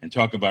and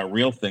talk about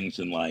real things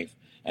in life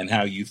and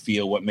how you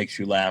feel, what makes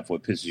you laugh,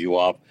 what pisses you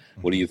off,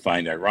 what do you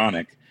find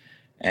ironic.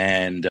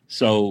 And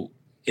so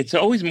it's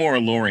always more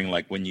alluring,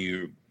 like when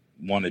you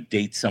want to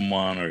date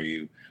someone or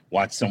you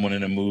watch someone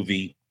in a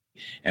movie,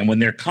 and when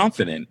they're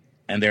confident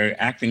and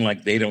they're acting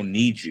like they don't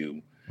need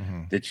you,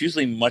 that's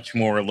usually much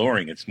more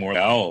alluring. It's more,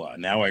 oh,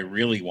 now I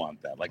really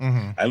want that. Like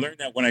I learned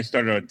that when I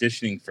started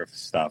auditioning for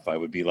stuff. I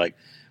would be like,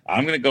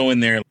 I'm going to go in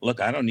there.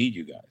 Look, I don't need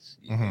you guys.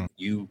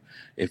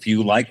 If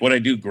you like what I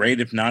do, great.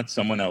 If not,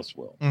 someone else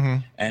will.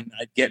 And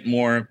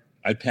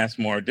I'd pass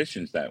more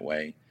auditions that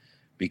way,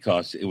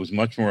 because it was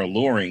much more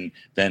alluring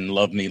than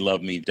love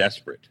me,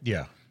 desperate.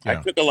 Yeah. I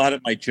took a lot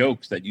of my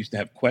jokes that used to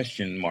have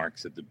question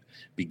marks at the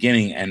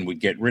beginning and would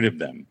get rid of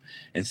them.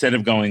 Instead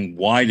of going,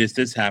 why does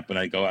this happen?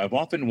 I go, I've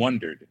often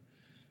wondered.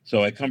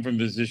 So I come from a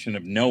position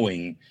of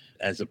knowing,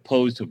 as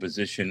opposed to a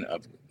position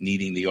of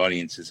needing the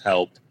audience's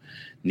help,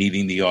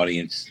 needing the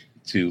audience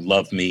to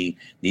love me,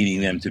 needing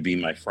them to be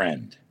my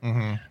friend.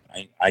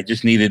 I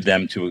just needed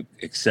them to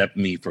accept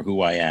me for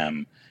who I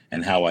am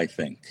and how I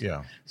think.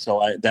 Yeah.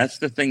 So that's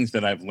the things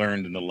that I've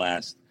learned in the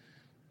last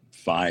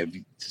 5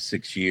 to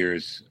 6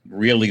 years,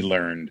 really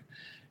learned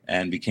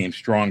and became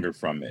stronger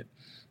from it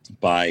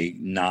by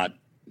not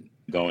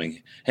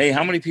going, hey,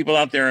 how many people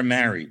out there are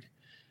married?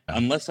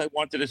 Unless I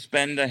wanted to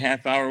spend a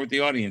half hour with the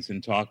audience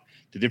and talk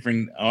to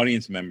different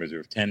audience members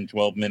or 10,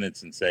 12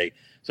 minutes and say,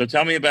 so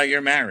tell me about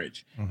your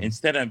marriage.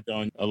 Instead, I'm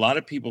going, a lot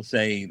of people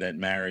say that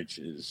marriage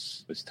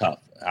is tough.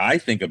 I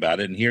think about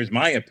it, and here's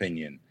my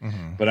opinion.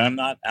 But I'm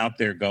not out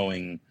there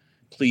going,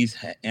 please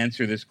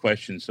answer this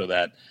question so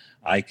that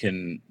I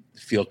can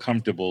feel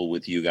comfortable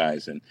with you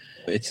guys. And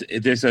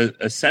there's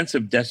a sense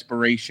of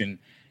desperation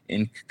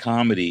in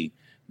comedy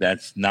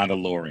that's not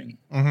alluring.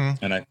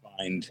 And I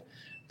find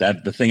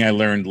that the thing I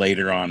learned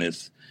later on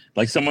is,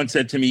 like someone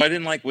said to me, I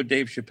didn't like what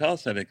Dave Chappelle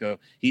said. I go,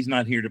 he's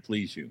not here to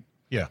please you.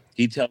 Yeah.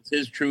 He tells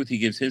his truth. He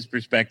gives his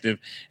perspective,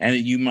 and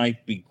you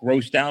might be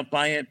grossed out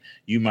by it.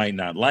 You might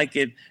not like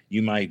it.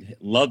 You might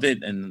love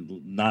it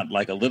and not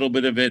like a little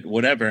bit of it,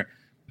 whatever.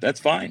 That's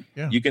fine.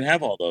 Yeah. You can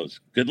have all those.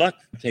 Good luck.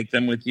 Take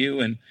them with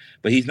you.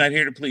 But he's not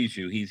here to please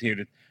you. He's here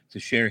to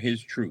share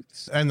his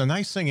truths. And the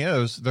nice thing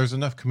is, there's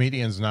enough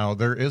comedians now.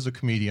 There is a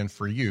comedian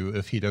for you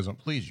if he doesn't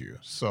please you.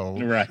 So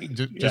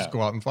just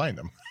go out and find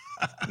him.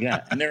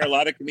 Yeah. And there are a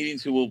lot of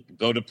comedians who will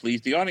go to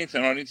please the audience,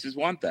 and audiences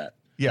want that.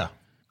 Yeah.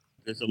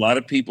 There's a lot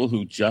of people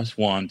who just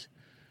want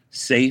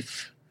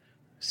safe,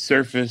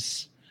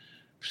 surface,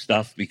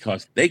 stuff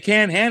because they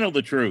can't handle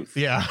the truth.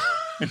 Yeah.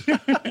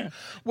 They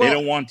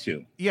don't want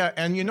to. Yeah,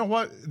 and you know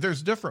what?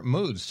 There's different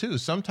moods too.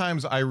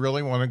 Sometimes I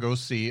really want to go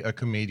see a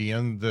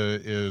comedian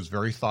that is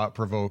very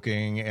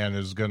thought-provoking and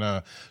is going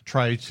to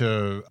try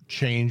to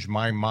change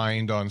my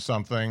mind on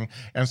something.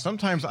 And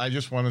sometimes I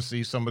just want to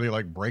see somebody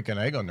like break an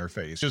egg on their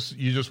face.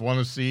 You just want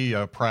to see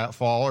a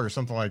pratfall or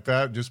something like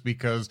that, just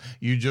because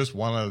you just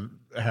want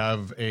to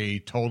have a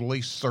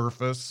totally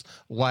surface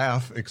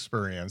laugh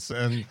experience.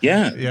 And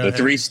the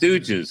Three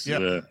Stooges.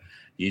 Yeah.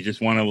 You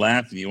just want to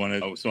laugh.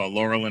 I saw a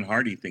Laurel and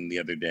Hardy thing the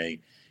other day.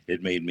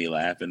 It made me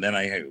laugh. And then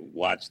I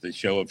watched the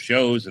Show of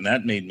Shows, and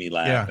that made me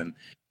laugh. Yeah. And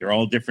they're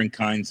all different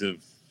kinds of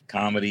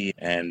comedy.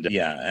 And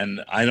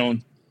and I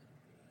don't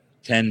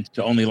tend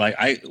to only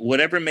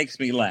whatever makes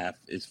me laugh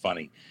is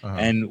funny. Uh-huh.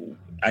 And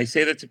I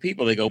say that to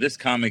people. They go, this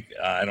comic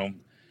I don't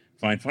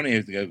find funny.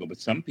 I go, but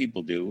some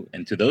people do.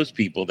 And to those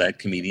people, that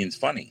comedian's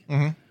funny.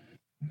 Mm-hmm.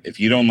 If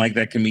you don't like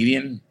that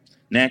comedian,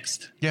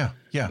 next. Yeah.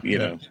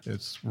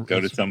 Go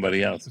to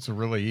somebody else. It's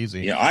really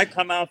easy. Yeah, I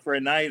come out for a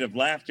night of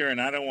laughter, and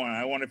I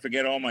want to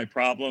forget all my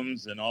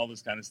problems and all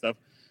this kind of stuff.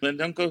 Then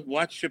don't go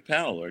watch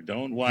Chappelle, or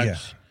don't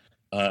watch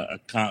a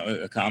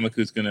comic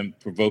who's going to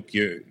provoke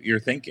your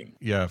thinking.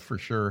 Yeah, for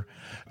sure.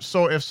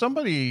 So if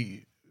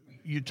somebody,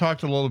 you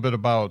talked a little bit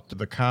about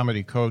the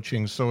comedy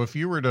coaching. So if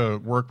you were to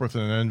work with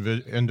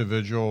an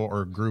individual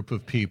or group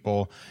of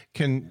people,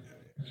 and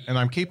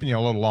I'm keeping you a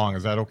little long,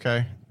 is that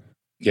okay?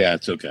 Yeah,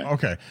 it's okay.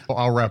 Okay. Well,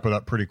 I'll wrap it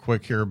up pretty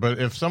quick here. But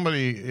if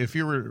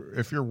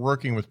you're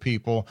working with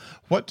people,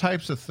 what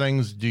types of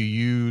things do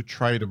you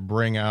try to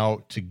bring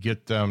out to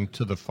get them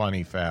to the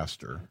funny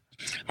faster?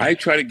 I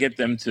try to get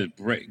them to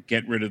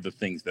get rid of the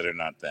things that are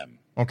not them.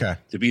 Okay.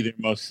 To be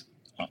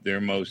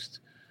their most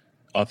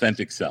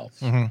authentic self.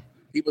 Mm-hmm.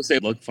 People say,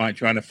 look, trying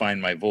to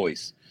find my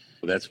voice.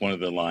 Well, that's one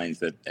of the lines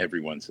that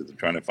everyone says, I'm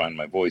trying to find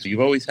my voice.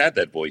 You've always had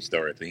that voice,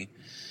 Dorothy.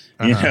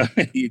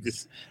 You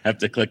just have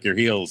to click your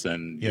heels,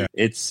 and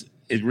it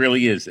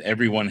really is.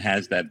 Everyone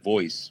has that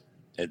voice,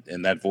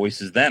 and that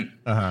voice is them.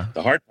 Uh-huh.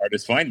 The hard part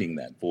is finding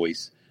that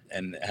voice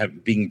and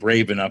being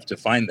brave enough to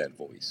find that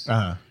voice.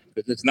 Uh-huh.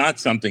 But it's not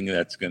something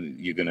that's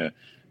you're gonna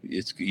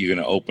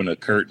open a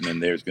curtain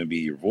and there's gonna be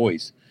your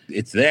voice.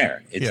 It's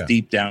there. It's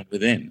deep down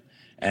within,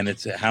 and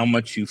it's how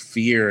much you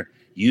fear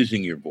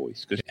using your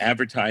voice. Because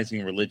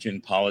advertising, religion,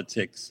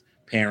 politics,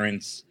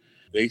 parents.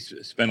 They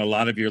spend a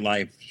lot of your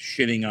life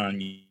shitting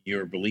on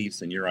your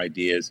beliefs and your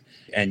ideas,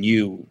 and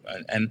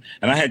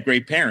I had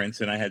great parents,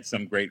 and I had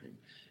some great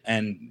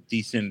and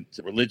decent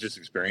religious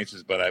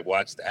experiences, but I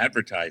watched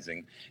advertising.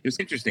 It was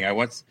interesting. I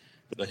watched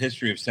the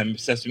history of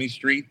Sesame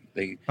Street.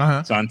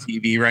 It's on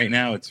TV right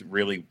now. It's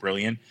really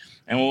brilliant.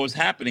 And what was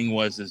happening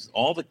was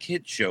all the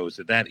kid shows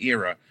at that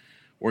era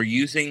were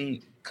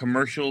using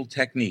commercial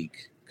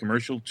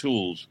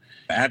tools,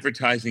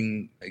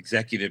 advertising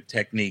executive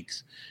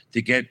techniques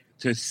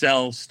to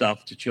sell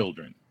stuff to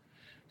children.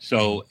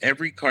 So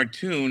every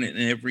cartoon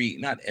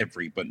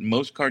but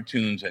most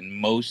cartoons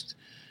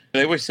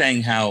they were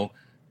saying how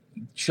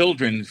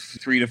children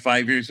 3 to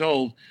 5 years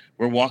old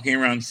were walking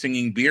around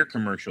singing beer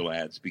commercial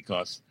ads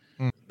because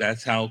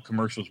that's how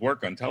commercials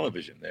work on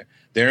television.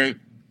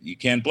 You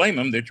can't blame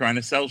them. They're trying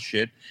to sell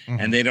shit,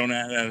 and they don't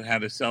know how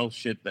to sell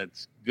shit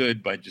that's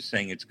good by just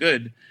saying it's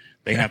good.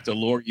 They have to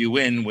lure you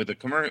in with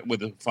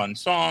a fun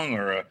song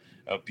or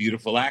a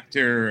beautiful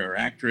actor or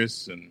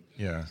actress. And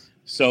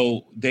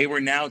so they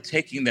were now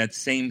taking that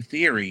same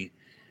theory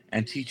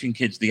and teaching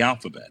kids the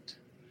alphabet.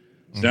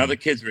 So now the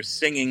kids were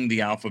singing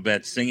the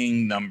alphabet,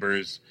 singing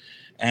numbers,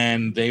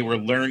 and they were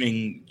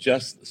learning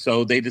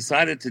so they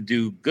decided to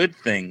do good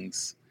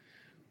things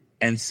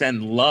and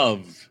send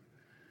love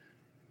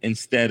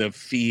instead of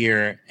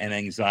fear and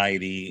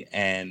anxiety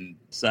and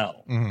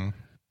sell. Mm-hmm.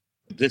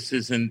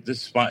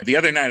 The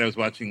other night I was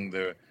watching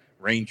the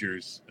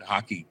Rangers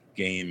hockey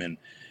game, and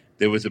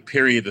there was a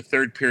period, the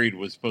third period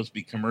was supposed to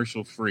be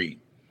commercial free.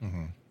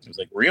 Mm-hmm. I was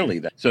like,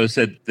 really? So it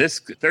said, this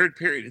third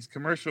period is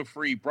commercial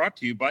free, brought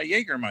to you by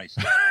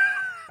Jägermeister.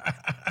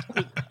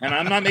 And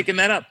I'm not making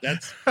that up.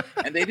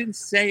 And they didn't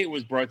say it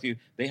was brought to you.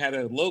 They had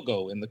a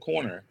logo in the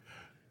corner.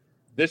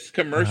 This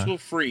commercial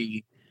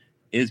free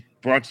is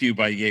brought to you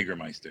by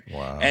Jägermeister.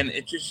 Wow. And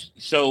it just,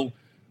 so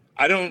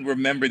I don't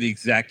remember the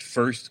exact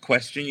first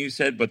question you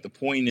said, but the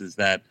point is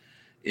that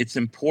it's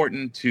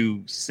important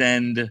to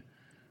send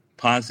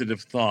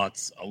positive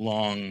thoughts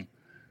along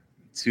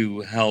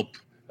to help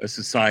a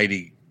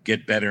society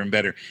get better and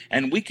better.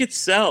 And we could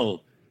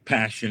sell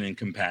passion and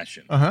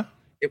compassion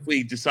if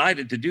we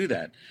decided to do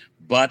that.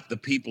 But the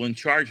people in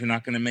charge are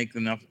not going to make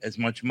as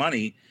much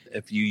money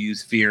if you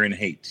use fear and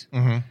hate.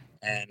 Mm-hmm.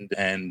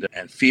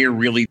 And fear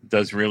really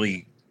does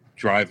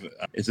drive.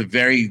 It's a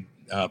very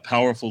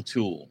powerful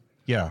tool.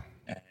 Yeah.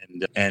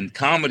 And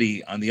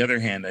comedy, on the other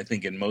hand, I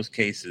think in most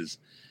cases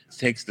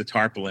takes the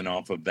tarpaulin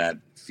off of that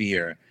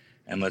fear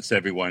and lets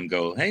everyone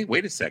go, hey,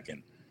 wait a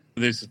second.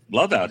 There's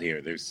love out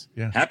here. There's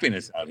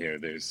happiness out here.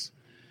 There's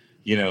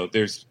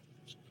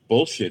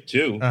bullshit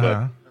too,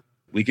 but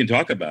we can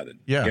talk about it.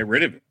 Yeah. Get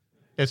rid of it.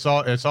 It's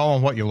all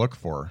on what you look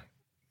for.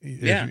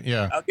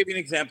 Yeah. I'll give you an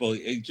example.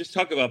 Just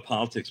talk about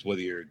politics,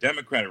 whether you're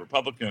Democrat or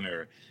Republican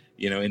or,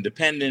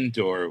 independent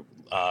or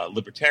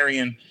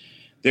libertarian.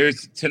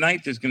 There's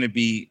going to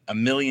be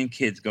 1 million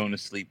kids going to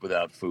sleep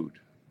without food.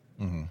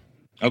 Mm-hmm.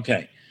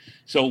 Okay.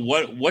 So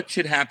what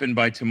should happen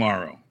by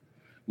tomorrow?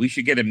 We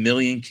should get 1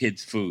 million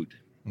kids food.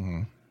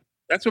 Mm-hmm.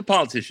 That's what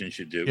politicians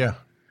should do. Yeah.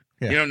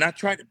 Not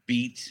try to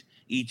beat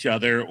each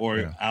other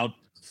or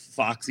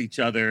outfox each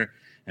other.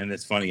 And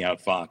it's funny,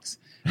 outfox.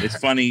 It's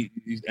funny.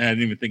 I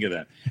didn't even think of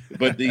that.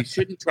 But they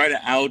shouldn't try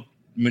to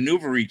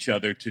outmaneuver each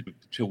other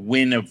to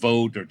win a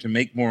vote or to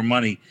make more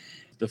money.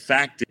 The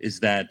fact is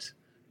that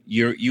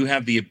you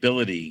have the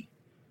ability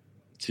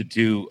to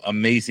do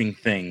amazing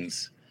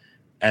things.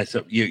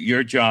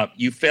 Your job,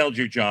 you failed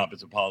your job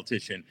as a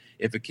politician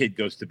if a kid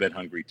goes to bed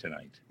hungry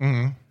tonight.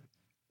 Mm-hmm.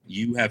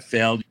 You have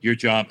failed your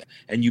job,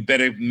 and you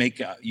better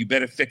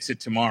fix it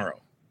tomorrow.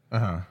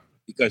 Uh-huh.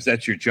 Because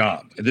that's your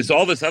job. There's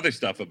all this other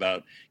stuff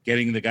about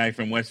getting the guy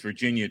from West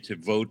Virginia to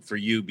vote for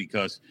you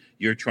because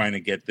you're trying to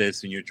get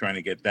this and you're trying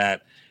to get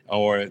that.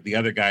 Or the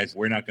other guys,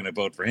 we're not going to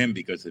vote for him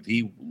because if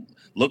he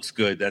looks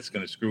good, that's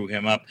going to screw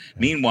him up.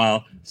 Yeah.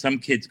 Meanwhile, some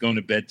kid's going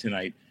to bed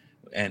tonight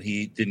and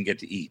he didn't get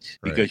to eat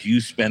because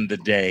you spend the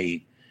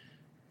day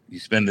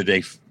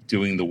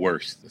doing the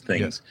worst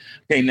things.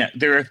 Yeah. Okay, now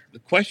there are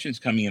questions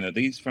coming in. Are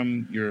these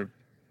from your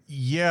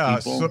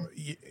people?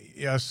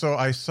 So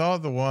I saw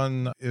the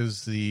one,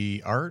 is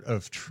the art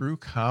of true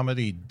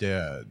comedy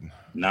dead?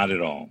 Not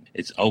at all.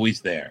 It's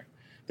always there.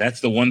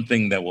 That's the one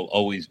thing that will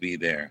always be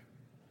there.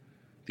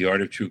 The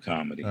art of true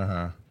comedy.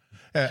 Uh-huh.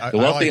 The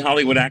wealthy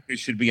Hollywood actors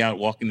should be out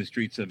walking the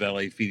streets of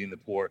LA feeding the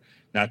poor,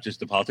 not just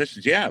the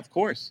politicians. Yeah, of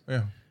course.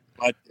 Yeah.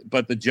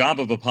 But the job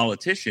of a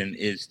politician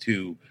is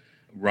to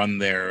run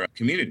their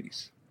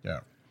communities.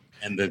 Yeah.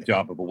 And the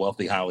job of a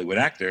wealthy Hollywood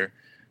actor,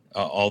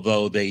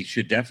 although they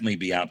should definitely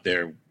be out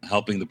there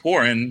helping the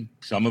poor, and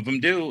some of them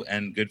do,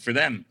 and good for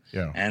them.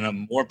 Yeah.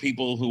 And more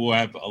people who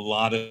have a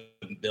lot of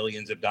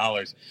billions of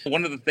dollars.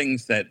 One of the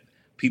things that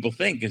people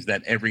think is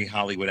that every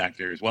Hollywood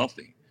actor is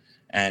wealthy,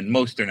 and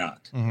most are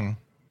not. Mm-hmm.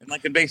 And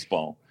like in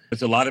baseball,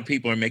 there's a lot of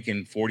people are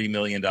making $40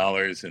 million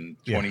and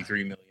 $23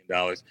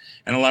 million,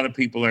 and a lot of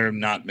people are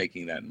not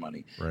making that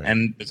money. Right.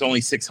 And there's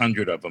only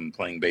 600 of them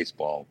playing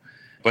baseball.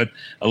 But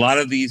a lot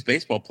of these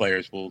baseball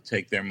players will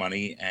take their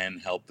money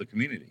and help the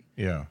community.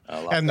 Yeah.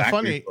 And the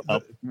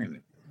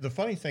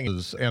funny thing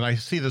is, and I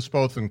see this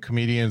both in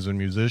comedians and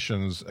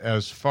musicians,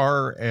 as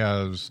far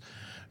as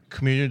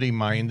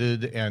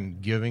community-minded and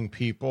giving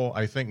people,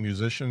 I think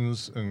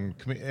musicians and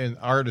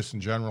artists in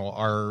general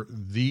are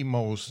the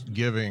most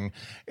giving.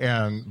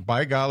 And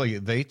by golly,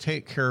 they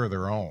take care of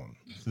their own.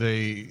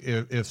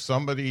 If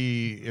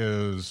somebody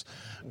is...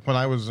 When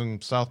I was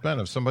in South Bend,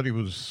 if somebody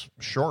was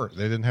short,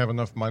 they didn't have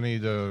enough money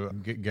to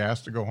get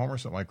gas to go home or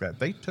something like that,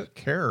 they took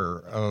care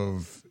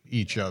of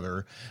each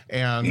other.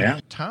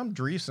 And Tom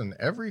Dreesen,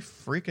 every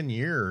freaking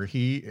year,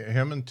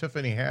 him and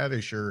Tiffany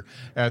Haddish are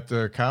at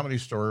the Comedy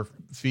Store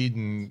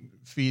feeding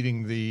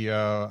the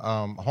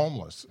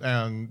homeless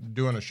and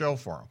doing a show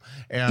for them.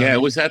 And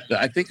it was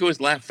I think it was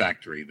Laugh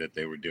Factory that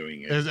they were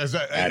doing it.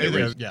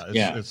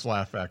 It's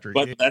Laugh Factory.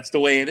 But that's the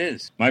way it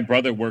is. My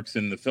brother works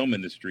in the film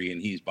industry,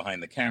 and he's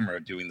behind the camera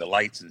doing the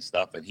lights and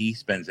stuff, and he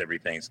spends every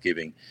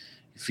Thanksgiving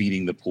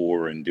feeding the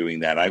poor and doing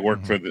that. I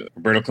work for the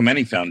Roberto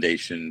Clemente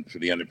Foundation for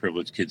the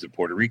underprivileged kids of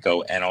Puerto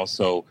Rico, and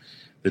also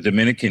the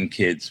Dominican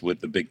kids with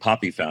the Big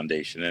Papi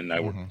Foundation. And I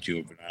work with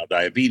juvenile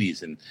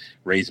diabetes and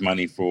raise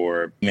money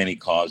for many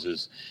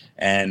causes.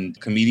 And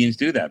comedians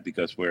do that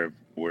because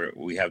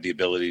we have the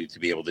ability to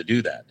be able to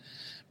do that.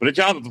 But a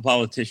job of a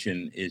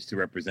politician is to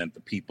represent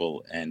the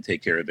people and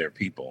take care of their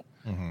people.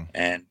 Mm-hmm.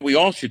 And we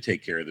all should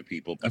take care of the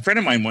people. A friend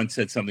of mine once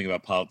said something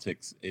about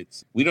politics.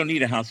 We don't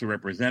need a House of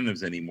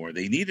Representatives anymore.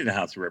 They needed a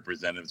House of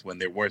Representatives when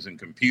there wasn't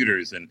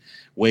computers and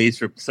ways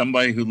for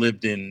somebody who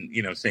lived in,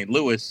 St.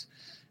 Louis,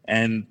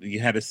 and you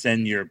had to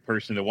send your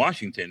person to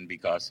Washington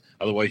because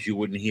otherwise you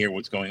wouldn't hear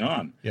what's going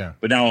on. Yeah.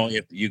 But now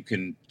if you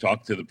can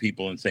talk to the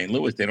people in St.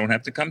 Louis, they don't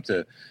have to come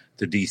to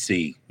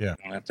D.C. Yeah.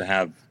 They don't have to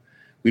have...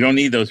 We don't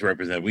need those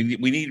representatives.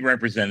 We need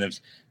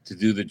representatives to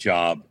do the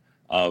job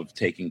of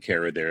taking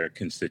care of their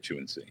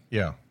constituency.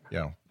 Yeah.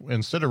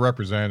 Instead of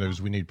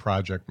representatives, we need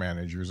project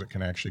managers that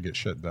can actually get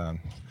shit done.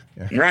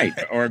 Yeah. Right.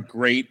 Or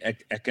great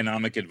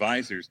economic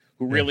advisors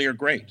who really are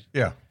great.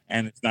 Yeah.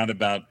 And it's not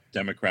about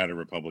Democrat or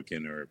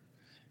Republican or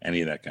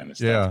any of that kind of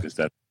stuff because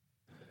that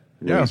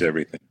ruins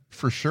everything.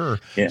 For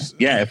sure.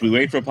 Yeah. If we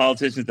wait for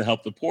politicians to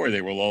help the poor,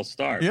 they will all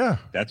starve. Yeah.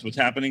 That's what's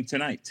happening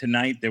tonight.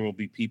 Tonight, there will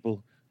be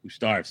people who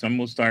starve. Some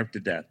will starve to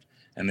death,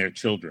 and their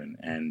children.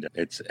 And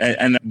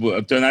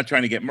they're not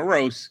trying to get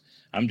morose.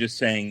 I'm just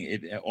saying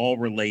it all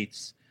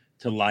relates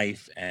to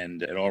life,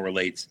 and it all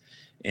relates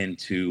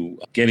into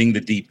getting the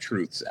deep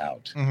truths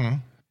out.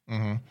 Mm-hmm.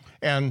 Mm-hmm.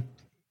 And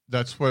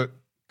that's what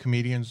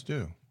comedians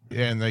do.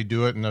 and they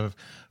do it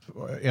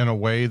in a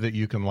way that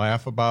you can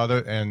laugh about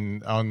it,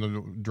 and on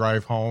the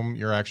drive home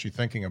you're actually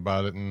thinking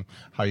about it and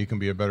how you can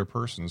be a better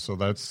person. So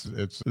that's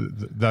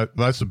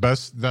the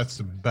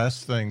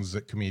best things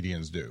that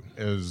comedians do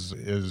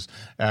is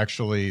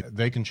actually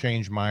they can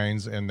change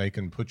minds and they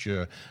can put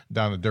you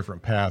down a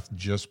different path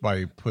just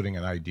by putting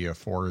an idea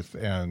forth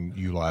and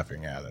you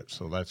laughing at it.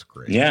 So that's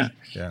great. Yeah.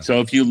 So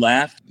if you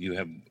laugh,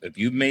 if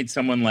you've made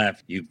someone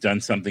laugh, you've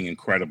done something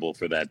incredible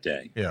for that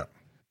day. Yeah.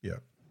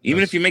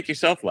 Even if you make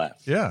yourself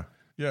laugh. Yeah.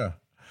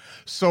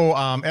 So,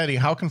 Eddie,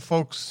 how can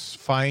folks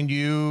find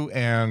you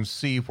and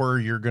see where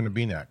you're going to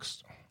be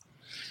next?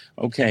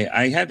 Okay,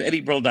 I have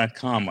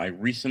eddiebrill.com. I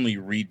recently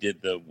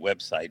redid the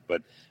website,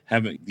 but I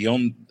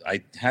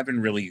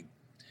haven't really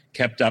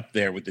kept up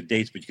there with the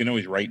dates, but you can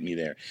always write me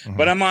there. Mm-hmm.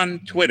 But I'm on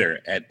Twitter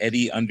at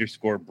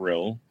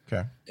Eddie_Brill.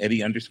 Okay.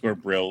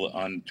 Eddie_Brill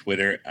on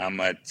Twitter. I'm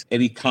at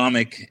Eddie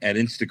Comic at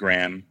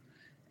Instagram.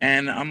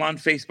 And I'm on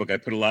Facebook. I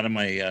put a lot of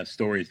my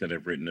stories that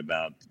I've written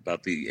about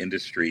the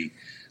industry.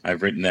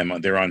 I've written them.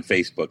 They're on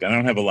Facebook. I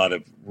don't have a lot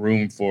of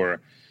room for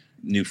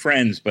new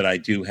friends, but I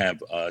do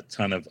have a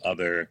ton of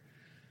other.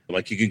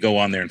 Like you can go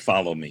on there and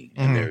follow me,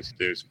 and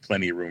there's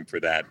plenty of room for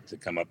that to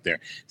come up there.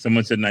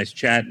 Someone said, "Nice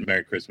chat, and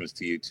Merry Christmas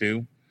to you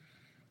too."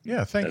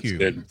 Yeah, thank you.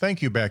 Good.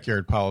 Thank you,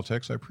 Backyard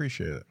Politics. I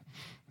appreciate it.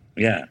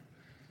 Yeah,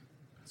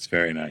 it's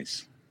very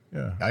nice.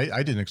 Yeah,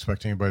 I didn't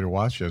expect anybody to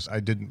watch this. I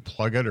didn't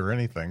plug it or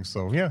anything.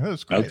 So, yeah,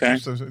 that's great. Okay.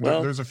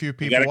 There's a few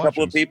people you got a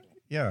couple watching. of people?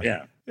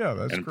 Yeah,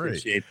 that's and great.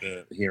 Appreciate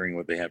hearing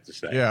what they have to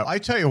say. Yeah, I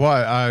tell you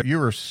what, you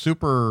were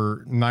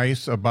super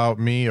nice about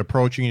me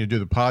approaching you to do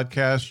the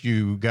podcast.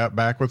 You got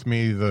back with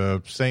me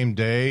the same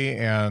day,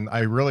 and I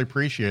really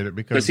appreciate it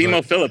because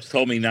Emo Phillips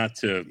told me not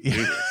to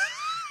do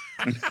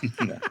this.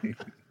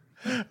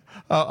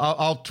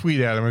 I'll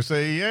tweet at him and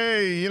say,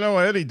 "Hey,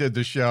 Eddie did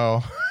the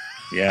show."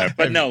 Yeah,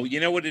 but no, you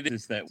know what it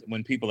is that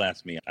when people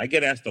ask me, I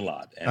get asked a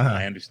lot, and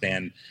I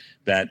understand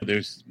that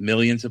there's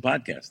millions of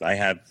podcasts. I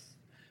have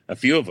a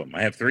few of them.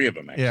 I have 3 of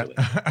them actually,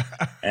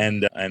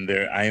 and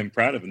I am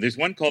proud of them. There's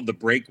one called The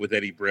Break with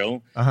Eddie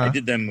Brill. I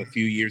did them a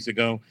few years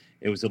ago.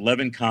 It was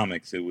 11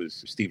 comics. It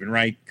was Stephen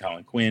Wright,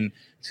 Colin Quinn,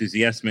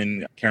 Susie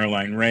Essman,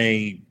 Caroline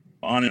Ray,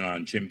 on and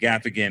on, Jim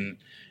Gaffigan.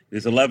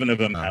 There's 11 of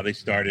them. How they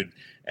started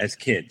as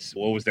kids.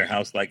 What was their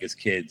house like as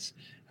kids?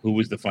 Who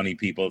was the funny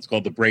people? It's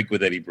called The Break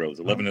with Eddie Brill.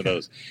 11 of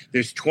those.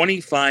 There's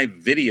 25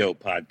 video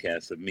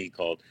podcasts of me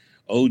called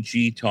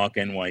OG Talk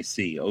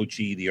NYC,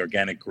 OG the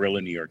Organic Grill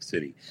in New York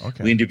City.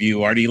 Okay. We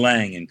interview Artie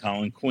Lang and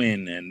Colin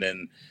Quinn, and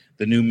then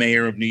the new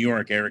mayor of New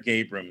York, Eric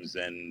Abrams,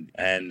 and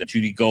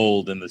Judy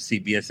Gold, and the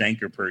CBS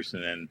anchor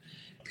person, and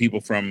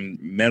people from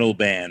metal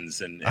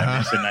bands, and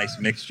it's a nice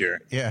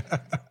mixture. Yeah.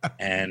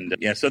 And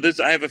so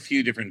I have a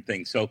few different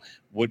things. So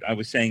what I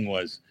was saying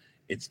was,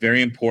 it's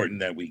very important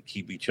that we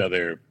keep each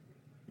other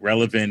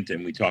relevant,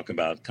 and we talk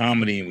about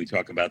comedy, and we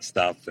talk about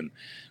stuff and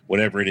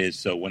whatever it is.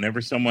 So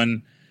whenever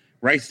someone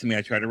writes to me,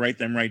 I try to write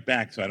them right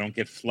back so I don't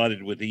get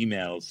flooded with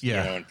emails,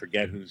 and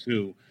forget who's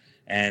who.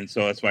 And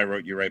so that's why I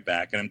wrote you right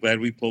back, and I'm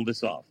glad we pulled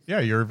this off. Yeah,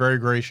 you're very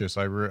gracious.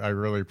 I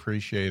really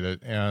appreciate it,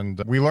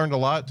 and we learned a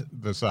lot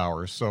this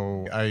hour.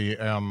 So I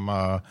am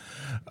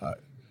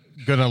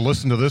going to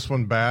listen to this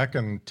one back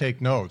and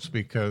take notes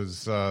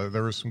because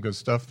there was some good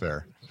stuff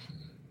there.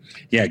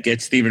 Yeah,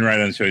 get Stephen Wright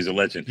on the show. He's a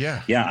legend.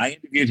 Yeah. I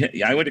interviewed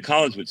him. I went to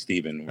college with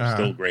Stephen. We're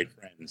still great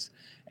friends,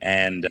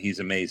 and he's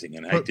amazing.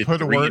 And I did 3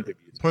 interviews.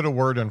 Put a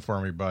word in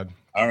for me, bud.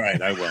 All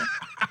right, I will.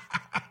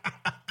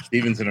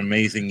 Stephen's an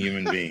amazing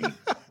human being.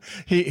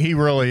 He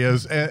really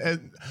is.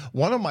 And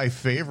one of my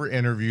favorite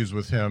interviews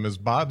with him is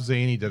Bob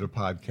Zaney did a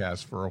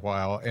podcast for a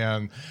while,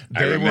 and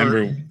they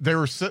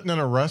were sitting in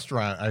a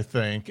restaurant, I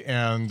think,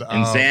 and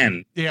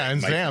Zan. Yeah,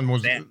 and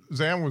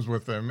Zan was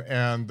with him,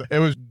 and it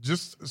was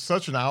just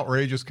such an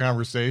outrageous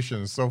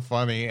conversation. So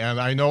funny. And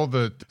I know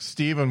that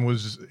Stephen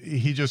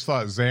he just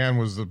thought Zan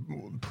was the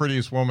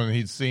prettiest woman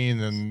he'd seen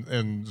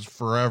in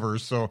forever.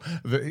 So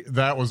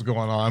that was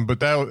going on, but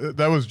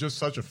that was just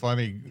such a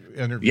funny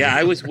interview. Yeah,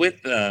 I was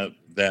with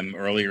them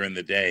earlier in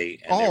the day.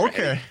 And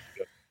okay.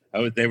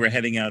 They were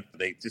heading out.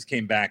 They just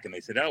came back and they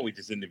said, "Oh, we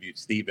just interviewed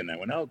Stephen." I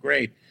went, "Oh,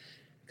 great,"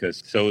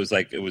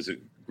 it was a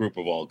group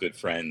of all good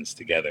friends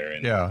together,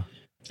 and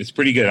it's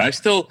pretty good. I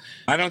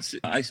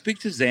speak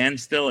to Zan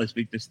still. I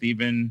speak to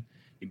Stephen.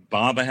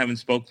 Bob, I haven't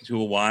spoken to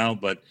a while,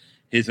 but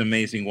his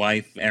amazing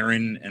wife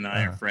Erin and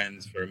I are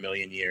friends for a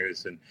million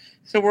years, and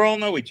so we all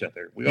know each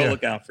other. We all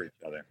look out for each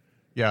other.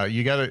 Yeah,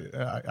 you got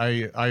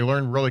to. I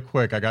learned really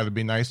quick. I got to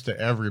be nice to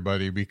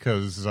everybody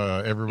because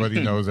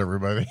everybody knows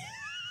everybody.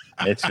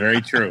 It's very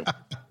true.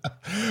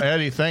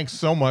 Eddie, thanks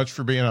so much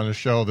for being on the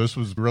show. This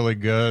was really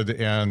good,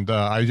 and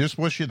I just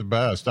wish you the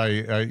best.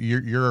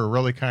 You're a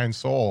really kind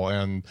soul,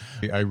 and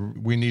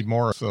we need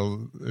more.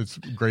 So it's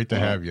great to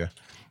have you.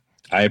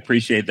 I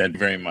appreciate that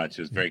very much.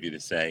 It was very good to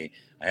say.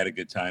 I had a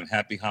good time.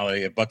 Happy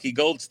holiday, Bucky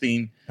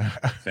Goldstein.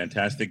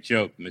 Fantastic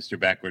joke, Mr.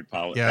 Backyard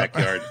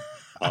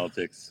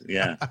Politics.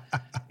 Yeah.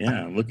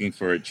 I'm looking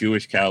for a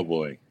Jewish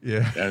cowboy.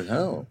 Yeah.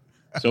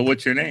 So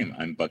what's your name?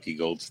 I'm Bucky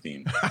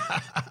Goldstein.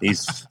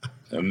 He's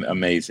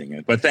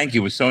amazing. But thank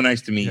you. It was so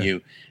nice to meet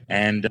you.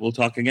 And we'll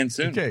talk again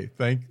soon. Okay.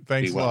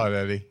 Thanks a lot,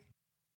 Eddie.